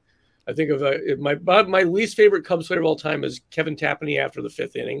first. I think of my least favorite Cubs player of all time is Kevin Tapani after the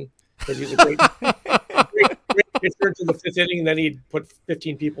fifth inning, because he's a great. It turns in the fifth inning, and then he'd put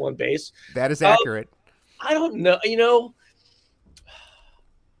 15 people on base. That is accurate. I don't know.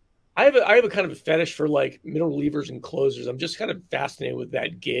 I have a kind of a fetish for like middle relievers and closers. I'm just kind of fascinated with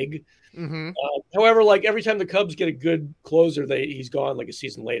that gig. Mm-hmm. However, like every time the Cubs get a good closer, he's gone like a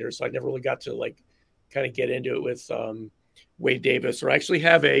season later. So I never really got to like kind of get into it with Wade Davis. Or I actually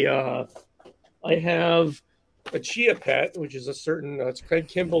have I have a Chia Pet, which is it's Craig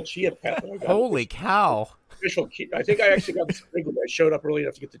Kimbrell Chia Pet. Holy cow! I think I actually got this when I showed up early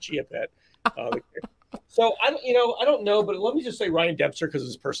enough to get the Chia Pet. So I don't know, but let me just say Ryan Dempster because of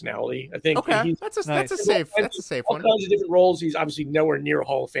his personality. I think that's a safe one. All kinds of different roles. He's obviously nowhere near a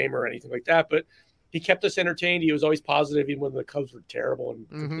Hall of Famer or anything like that, but he kept us entertained. He was always positive, even when the Cubs were terrible and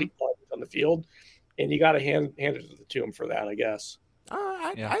complete garbage on the field. And you got to hand it to him for that, I guess.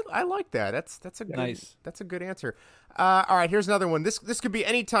 I like that. That's a good, nice. That's a good answer. All right, here's another one. This could be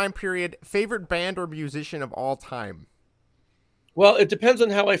any time period. Favorite band or musician of all time. Well, it depends on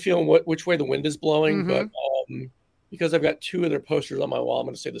how I feel and which way the wind is blowing. But because I've got two of their posters on my wall, I'm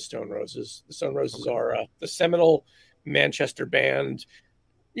going to say the Stone Roses. The Stone Roses are the seminal Manchester band.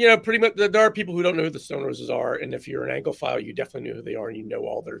 Pretty much there are people who don't know who the Stone Roses are, and if you're an Anglophile, you definitely know who they are, and you know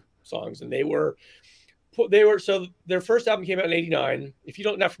all their songs. And they were so their first album came out in '89. If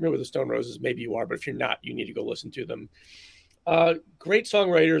you're not familiar with the Stone Roses, maybe you are, but if you're not, you need to go listen to them. Great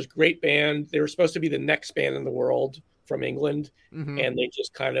songwriters, great band. They were supposed to be the next band in the world from England, and they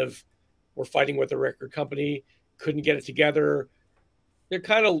just kind of were fighting with the record company, couldn't get it together. They're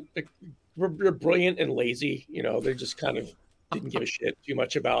they're brilliant and lazy. They just kind of didn't give a shit too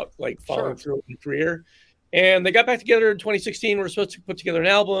much about like following through with their career. And they got back together in 2016. We're supposed to put together an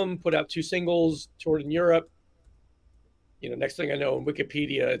album, put out 2 singles, toured in Europe. Next thing I know, in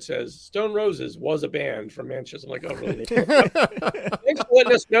Wikipedia, it says Stone Roses was a band from Manchester. I'm like, oh, really? Thanks for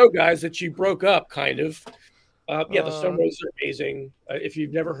letting us know, guys, that you broke up, kind of. The Stone Roses are amazing. If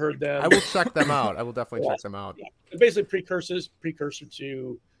you've never heard them, I will check them out. I will definitely check them out. Yeah. They're basically precursor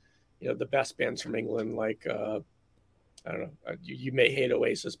to, the best bands from England, like I don't know. You may hate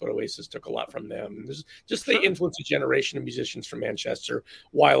Oasis, but Oasis took a lot from them. There's just they influenced a generation of musicians from Manchester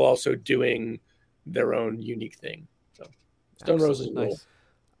while also doing their own unique thing. So Stone Roses, nice.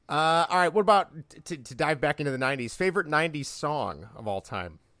 All right. What about to dive back into the '90s? Favorite '90s song of all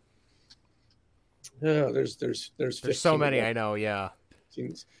time? Yeah, there's so many. I know. Yeah.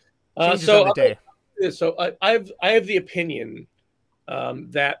 Changes on the day. So I have the opinion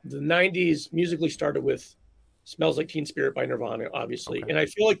that the '90s musically started with Smells Like Teen Spirit by Nirvana, obviously. And I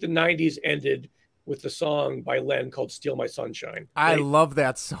feel like the 90s ended with the song by Len called Steal My Sunshine. I love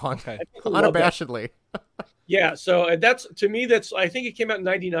that song. Unabashedly. Yeah. So to me, I think it came out in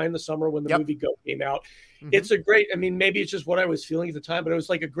 99, the summer when the movie Go came out. It's a great, maybe it's just what I was feeling at the time, but it was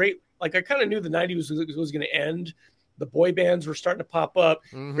like I kind of knew the 90s was going to end. The boy bands were starting to pop up.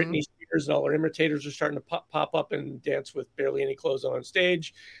 Britney Spears singers and all their imitators are starting to pop up and dance with barely any clothes on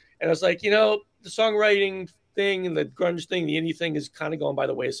stage. And I was like, the songwriting thing and the grunge thing, the indie thing is kind of going by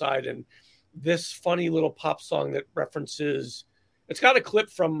the wayside. And this funny little pop song that references, it's got a clip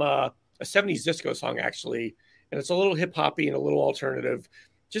from a 70s disco song, actually. And it's a little hip hoppy and a little alternative.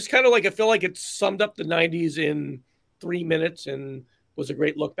 Just kind of like, I feel like it summed up the 90s in 3 minutes and was a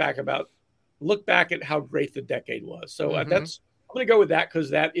great look back at how great the decade was. So I'm going to go with that because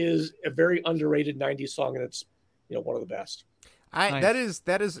that is a very underrated 90s song, and it's one of the best. Nice.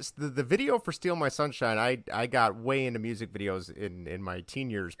 That is the video for Steal My Sunshine. I got way into music videos in my teen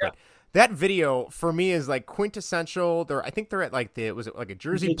years, but that video for me is like quintessential. I think they're at like was it like a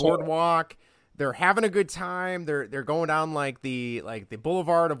Jersey boardwalk? They're having a good time. They're going down like the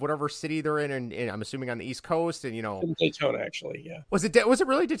boulevard of whatever city they're in, and I'm assuming on the East Coast, and in Daytona, actually, yeah. Was it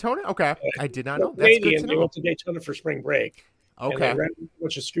really Daytona? Okay, I did not know. That's good to know. They went to Daytona for spring break. Okay, and they rent a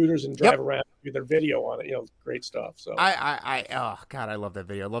bunch of scooters and drive around, do their video on it. Great stuff. So oh God, I love that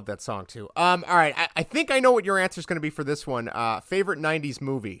video. I love that song too. All right, I think I know what your answer is going to be for this one. Favorite '90s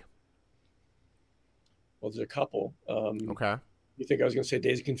movie? Well, there's a couple. Okay. You think I was going to say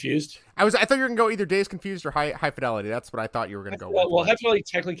Days Confused? I thought you were going to go either Days Confused or High Fidelity. That's what I thought you were going to go with. Well, High Fidelity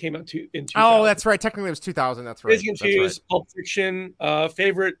technically came out in 2000. Oh, that's right. Technically, it was 2000. That's right. Days Confused, Pulp Fiction.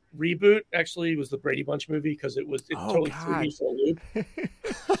 Favorite reboot actually was the Brady Bunch movie because it totally threw me for a loop.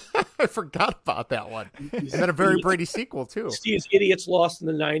 I forgot about that one. And then a very Brady sequel too. These idiots lost in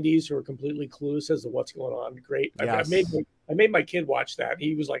the 90s who are completely clueless as to what's going on. Great. Yes. I made my kid watch that.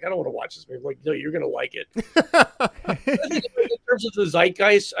 He was like, I don't want to watch this movie. I'm like, no, you're going to like it. In terms of the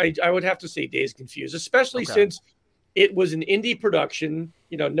zeitgeist, I would have to say Days Confused, especially since it was an indie production.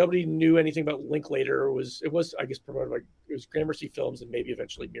 Nobody knew anything about Linklater. It was I guess promoted by it was Gramercy Films and maybe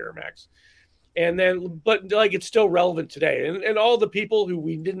eventually Miramax. And then, but like it's still relevant today. And all the people who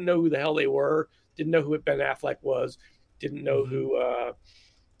we didn't know who the hell they were, didn't know who Ben Affleck was, didn't know who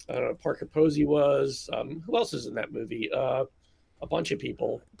Parker Posey was. Who else is in that movie? A bunch of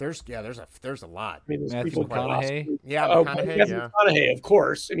people. There's a lot. I mean, there's Matthew McConaughey. McConaughey, McConaughey, of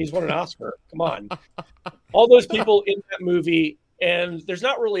course. I mean, he's won an Oscar. Come on. All those people in that movie, and there's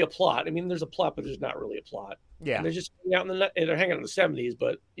not really a plot. I mean, there's a plot, but there's not really a plot. Yeah. And they're just hanging out they're hanging out in the 70s,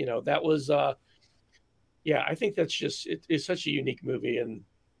 but that was I think that's just it's such a unique movie, and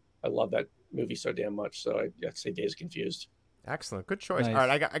I love that movie so damn much. So I'd say Days Confused. Excellent. Good choice. Nice. All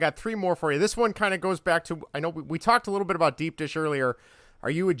right, I got three more for you. This one kind of goes back to, I know we talked a little bit about Deep Dish earlier. Are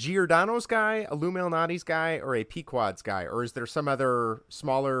you a Giordano's guy, a Lou Malnati's guy, or a Pequod's guy? Or is there some other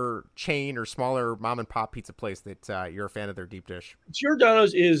smaller chain or smaller mom and pop pizza place that you're a fan of their Deep Dish?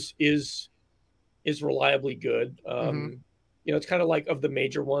 Giordano's is reliably good. It's kind of like of the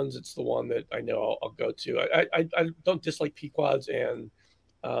major ones, it's the one that I know I'll go to. I don't dislike Pequod's and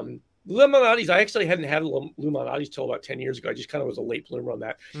Lou Malnati's. I actually hadn't had Lou Malnati's till about 10 years ago. I just kind of was a late bloomer on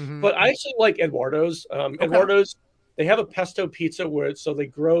that. But I actually like Eduardo's. Eduardo's, they have a pesto pizza where they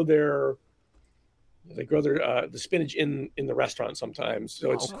grow the spinach in the restaurant sometimes.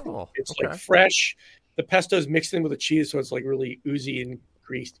 So it's like fresh. The pesto's mixed in with the cheese, so it's like really oozy and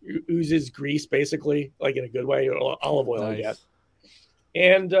oozes grease basically, like in a good way, or olive oil, I guess.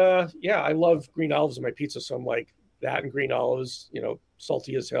 And I love green olives in my pizza, so I'm like that and green olives,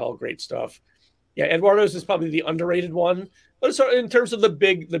 salty as hell, great stuff. Yeah, Eduardo's is probably the underrated one, but so in terms of the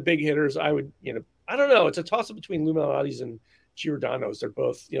big hitters, I would, I don't know, it's a toss up between Lou Malnati's and Giordano's. They're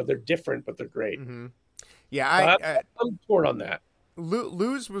both, they're different, but they're great. Yeah, I'm torn on that.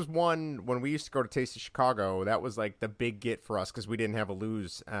 Lou's was one when we used to go to Taste of Chicago. That was like the big get for us because we didn't have a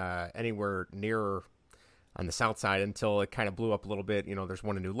Lou's anywhere near on the south side until it kind of blew up a little bit. There's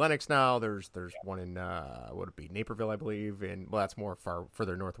one in New Lenox now. There's one in what would it be, Naperville, I believe, and that's more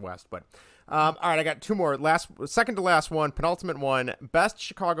further northwest. But all right, I got two more. Second to last one, penultimate one. Best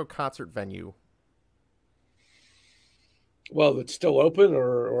Chicago concert venue. Well, it's still open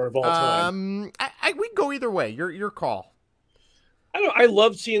or of all time. We go either way. Your call. I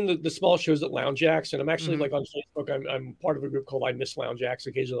love seeing the small shows at Lounge Acts, and I'm actually like on Facebook. I'm part of a group called I Miss Lounge Acts.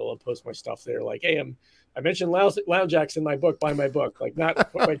 Occasionally, I'll post my stuff there. Like, hey, I mentioned Lounge Acts in my book. Buy my book. Like, not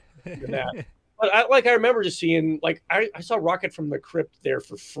quite in that. But I remember just seeing, like, I saw Rocket from the Crypt there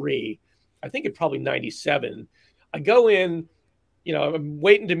for free. I think in probably '97. I go in, I'm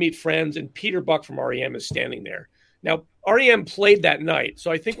waiting to meet friends, and Peter Buck from REM is standing there. Now, REM played that night,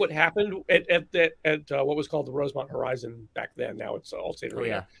 so I think what happened at what was called the Rosemont Horizon back then, now it's Allstate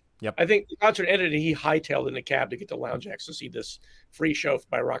Arena. Yep. I think the concert ended, and he hightailed in a cab to get to Lounge Acts to see this free show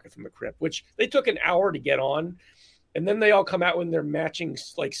by Rocket from the Crypt, which they took an hour to get on, and then they all come out in their matching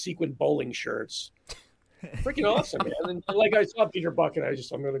like sequin bowling shirts, freaking awesome, man. And like I saw Peter Buck, and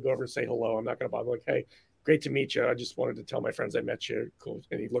I'm going to go over and say hello. I'm not going to bother. Like, hey, great to meet you. I just wanted to tell my friends I met you. Cool.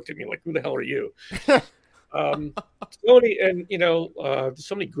 And he looked at me like, who the hell are you? So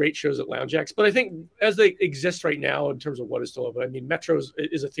many great shows at Lounge X, but I think as they exist right now in terms of what is still open, I mean, Metro's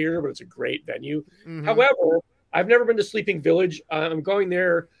is a theater, but it's a great venue. Mm-hmm. However, I've never been to Sleeping Village. I'm going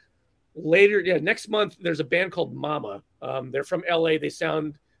there later. Yeah, next month. There's a band called Mama. They're from LA. They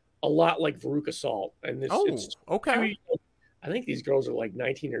sound a lot like Veruca Salt, and it's okay. I think these girls are like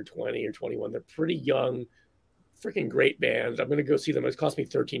 19 or 20 or 21. They're pretty young, freaking great band. I'm going to go see them. It's cost me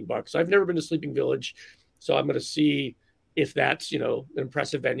 $13. So I've never been to Sleeping Village. So I'm going to see if that's, an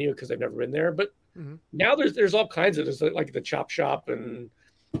impressive venue because I've never been there. But now there's all kinds of, there's like the Chop Shop and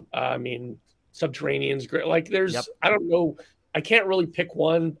Subterranean's great. Like I don't know. I can't really pick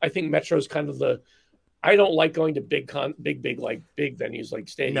one. I think Metro's kind of I don't like going to big venues like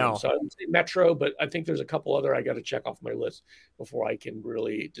stadiums. No. So I would say Metro, but I think there's a couple other I got to check off my list before I can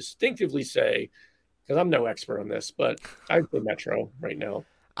really distinctively say, because I'm no expert on this, but I'd say Metro right now.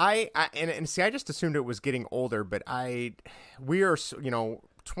 I just assumed it was getting older, but we are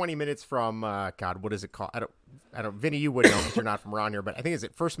 20 minutes from what is it called? I don't Vinny, you would know because you're not from around here, but I think is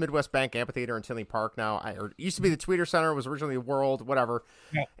it First Midwest Bank Amphitheater in Tinley Park now. It used to be the Tweeter Center, was originally the World, whatever.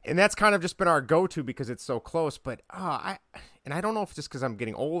 Yeah. And that's kind of just been our go-to because it's so close, but I don't know if it's just because I'm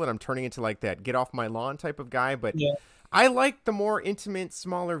getting old and I'm turning into like that get off my lawn type of guy, but yeah. I like the more intimate,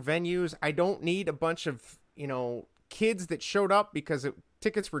 smaller venues. I don't need a bunch of, kids that showed up because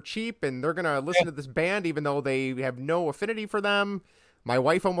tickets were cheap and they're going to listen to this band even though they have no affinity for them. My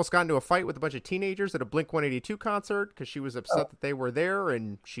wife almost got into a fight with a bunch of teenagers at a Blink-182 concert because she was upset that they were there,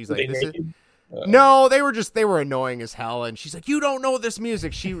 and she's like, "No, they were annoying as hell." And she's like, "You don't know this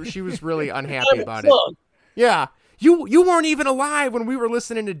music." She was really unhappy about it. Yeah, you weren't even alive when we were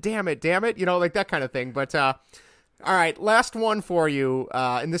listening to "Damn It," like that kind of thing. But all right, last one for you,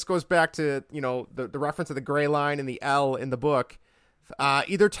 and this goes back to the reference of the gray line and the L in the book.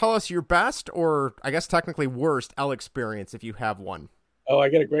 Either tell us your best or I guess technically worst L experience if you have one. Oh, I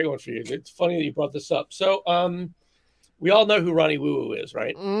got a great one for you. It's funny that you brought this up. So, we all know who Ronnie Woo Woo is,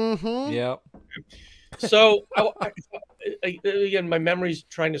 right? Mm-hmm. Yeah. So, again, my memory's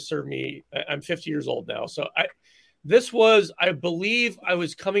trying to serve me. I'm 50 years old now. So, I believe I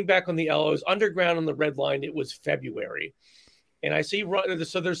was coming back on the L. I was underground on the Red Line. It was February. And I see,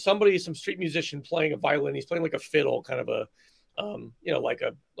 so there's some street musician playing a violin. He's playing like a fiddle, kind of a, like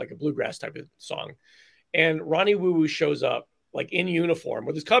a bluegrass type of song. And Ronnie Woo Woo shows up, like in uniform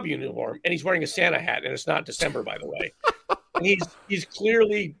with his Cub uniform, and he's wearing a Santa hat, and it's not December, by the way. And he's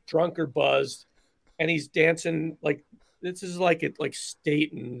clearly drunk or buzzed, and he's dancing like this is like at like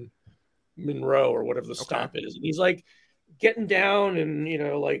State and Monroe or whatever the stop is. And he's like getting down and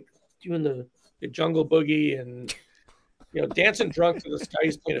like doing the jungle boogie and dancing drunk to this guy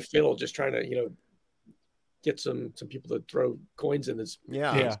who's playing a fiddle, just trying to get some people to throw coins in his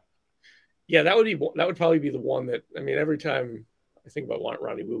Yeah, that would probably be the one that, I mean, every time I think about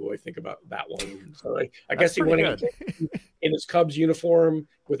Ronnie Woo Woo, I think about that one. So I guess he went in his Cubs uniform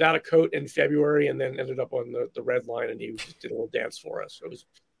without a coat in February and then ended up on the Red Line, and he just did a little dance for us. It was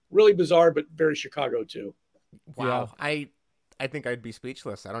really bizarre, but very Chicago too. Wow. Yeah. I think I'd be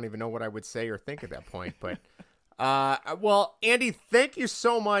speechless. I don't even know what I would say or think at that point, but well, Andy, thank you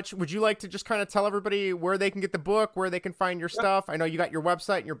so much. Would you like to just kind of tell everybody where they can get the book, where they can find your stuff? I know you got your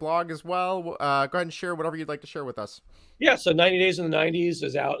website and your blog as well. Go ahead and share whatever you'd like to share with us. Yeah, so 90 Days in the 90s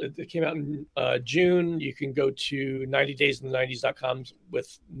is out. It came out in June. You can go to 90daysinthe90s.com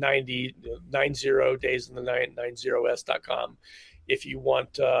with 90 days in the 90s.com if you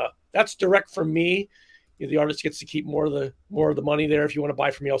want. That's direct from me. The artist gets to keep more of the money there. If you want to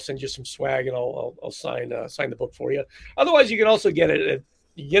buy from me, I'll send you some swag and I'll sign the book for you. Otherwise, you can also get it.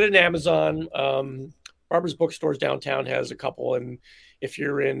 You get it on Amazon. Barbara's Bookstores downtown has a couple, and if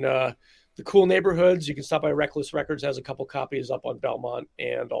you're in the cool neighborhoods, you can stop by Reckless Records. Has a couple copies up on Belmont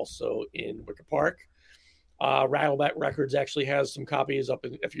and also in Wicker Park. Rattleback Records actually has some copies up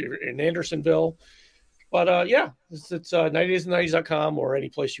if you're in Andersonville. But it's 90daysinthe90s.com or any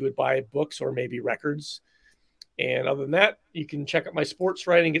place you would buy books or maybe records. And other than that, you can check out my sports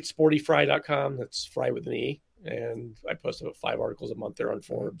writing at sportyfry.com. That's Fry with an E. And I post about 5 articles a month there on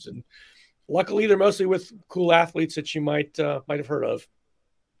Forbes. And luckily, they're mostly with cool athletes that you might have heard of.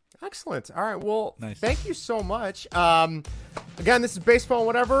 Excellent. All right. Well, nice. Thank you so much. Again, this is Baseball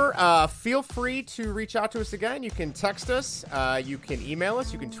Whatever. Feel free to reach out to us again. You can text us. You can email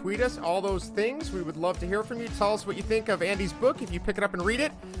us. You can tweet us. All those things. We would love to hear from you. Tell us what you think of Andy's book if you pick it up and read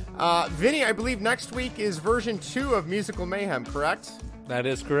it. Vinny, I believe next week is version 2 of Musical Mayhem, correct? That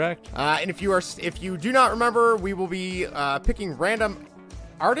is correct. And if you do not remember, we will be picking random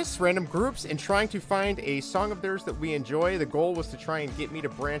artists, random groups, and trying to find a song of theirs that we enjoy. The goal was to try and get me to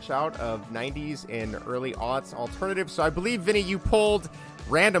branch out of 90s and early aughts alternatives. So I believe, Vinny, you pulled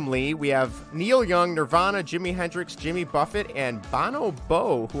randomly. We have Neil Young, Nirvana, Jimi Hendrix, Jimmy Buffett, and Bono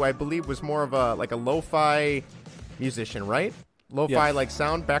Bo, who I believe was more of a lo-fi musician, right? Lo-fi like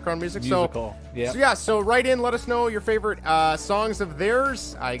sound, background music. Musical. So write in, let us know your favorite songs of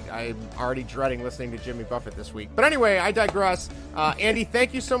theirs. I'm already dreading listening to Jimmy Buffett this week. But anyway, I digress. Andy,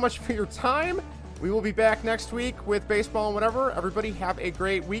 thank you so much for your time. We will be back next week with baseball and whatever. Everybody have a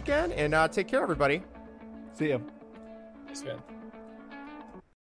great weekend, and take care, everybody. See ya. Thanks, man.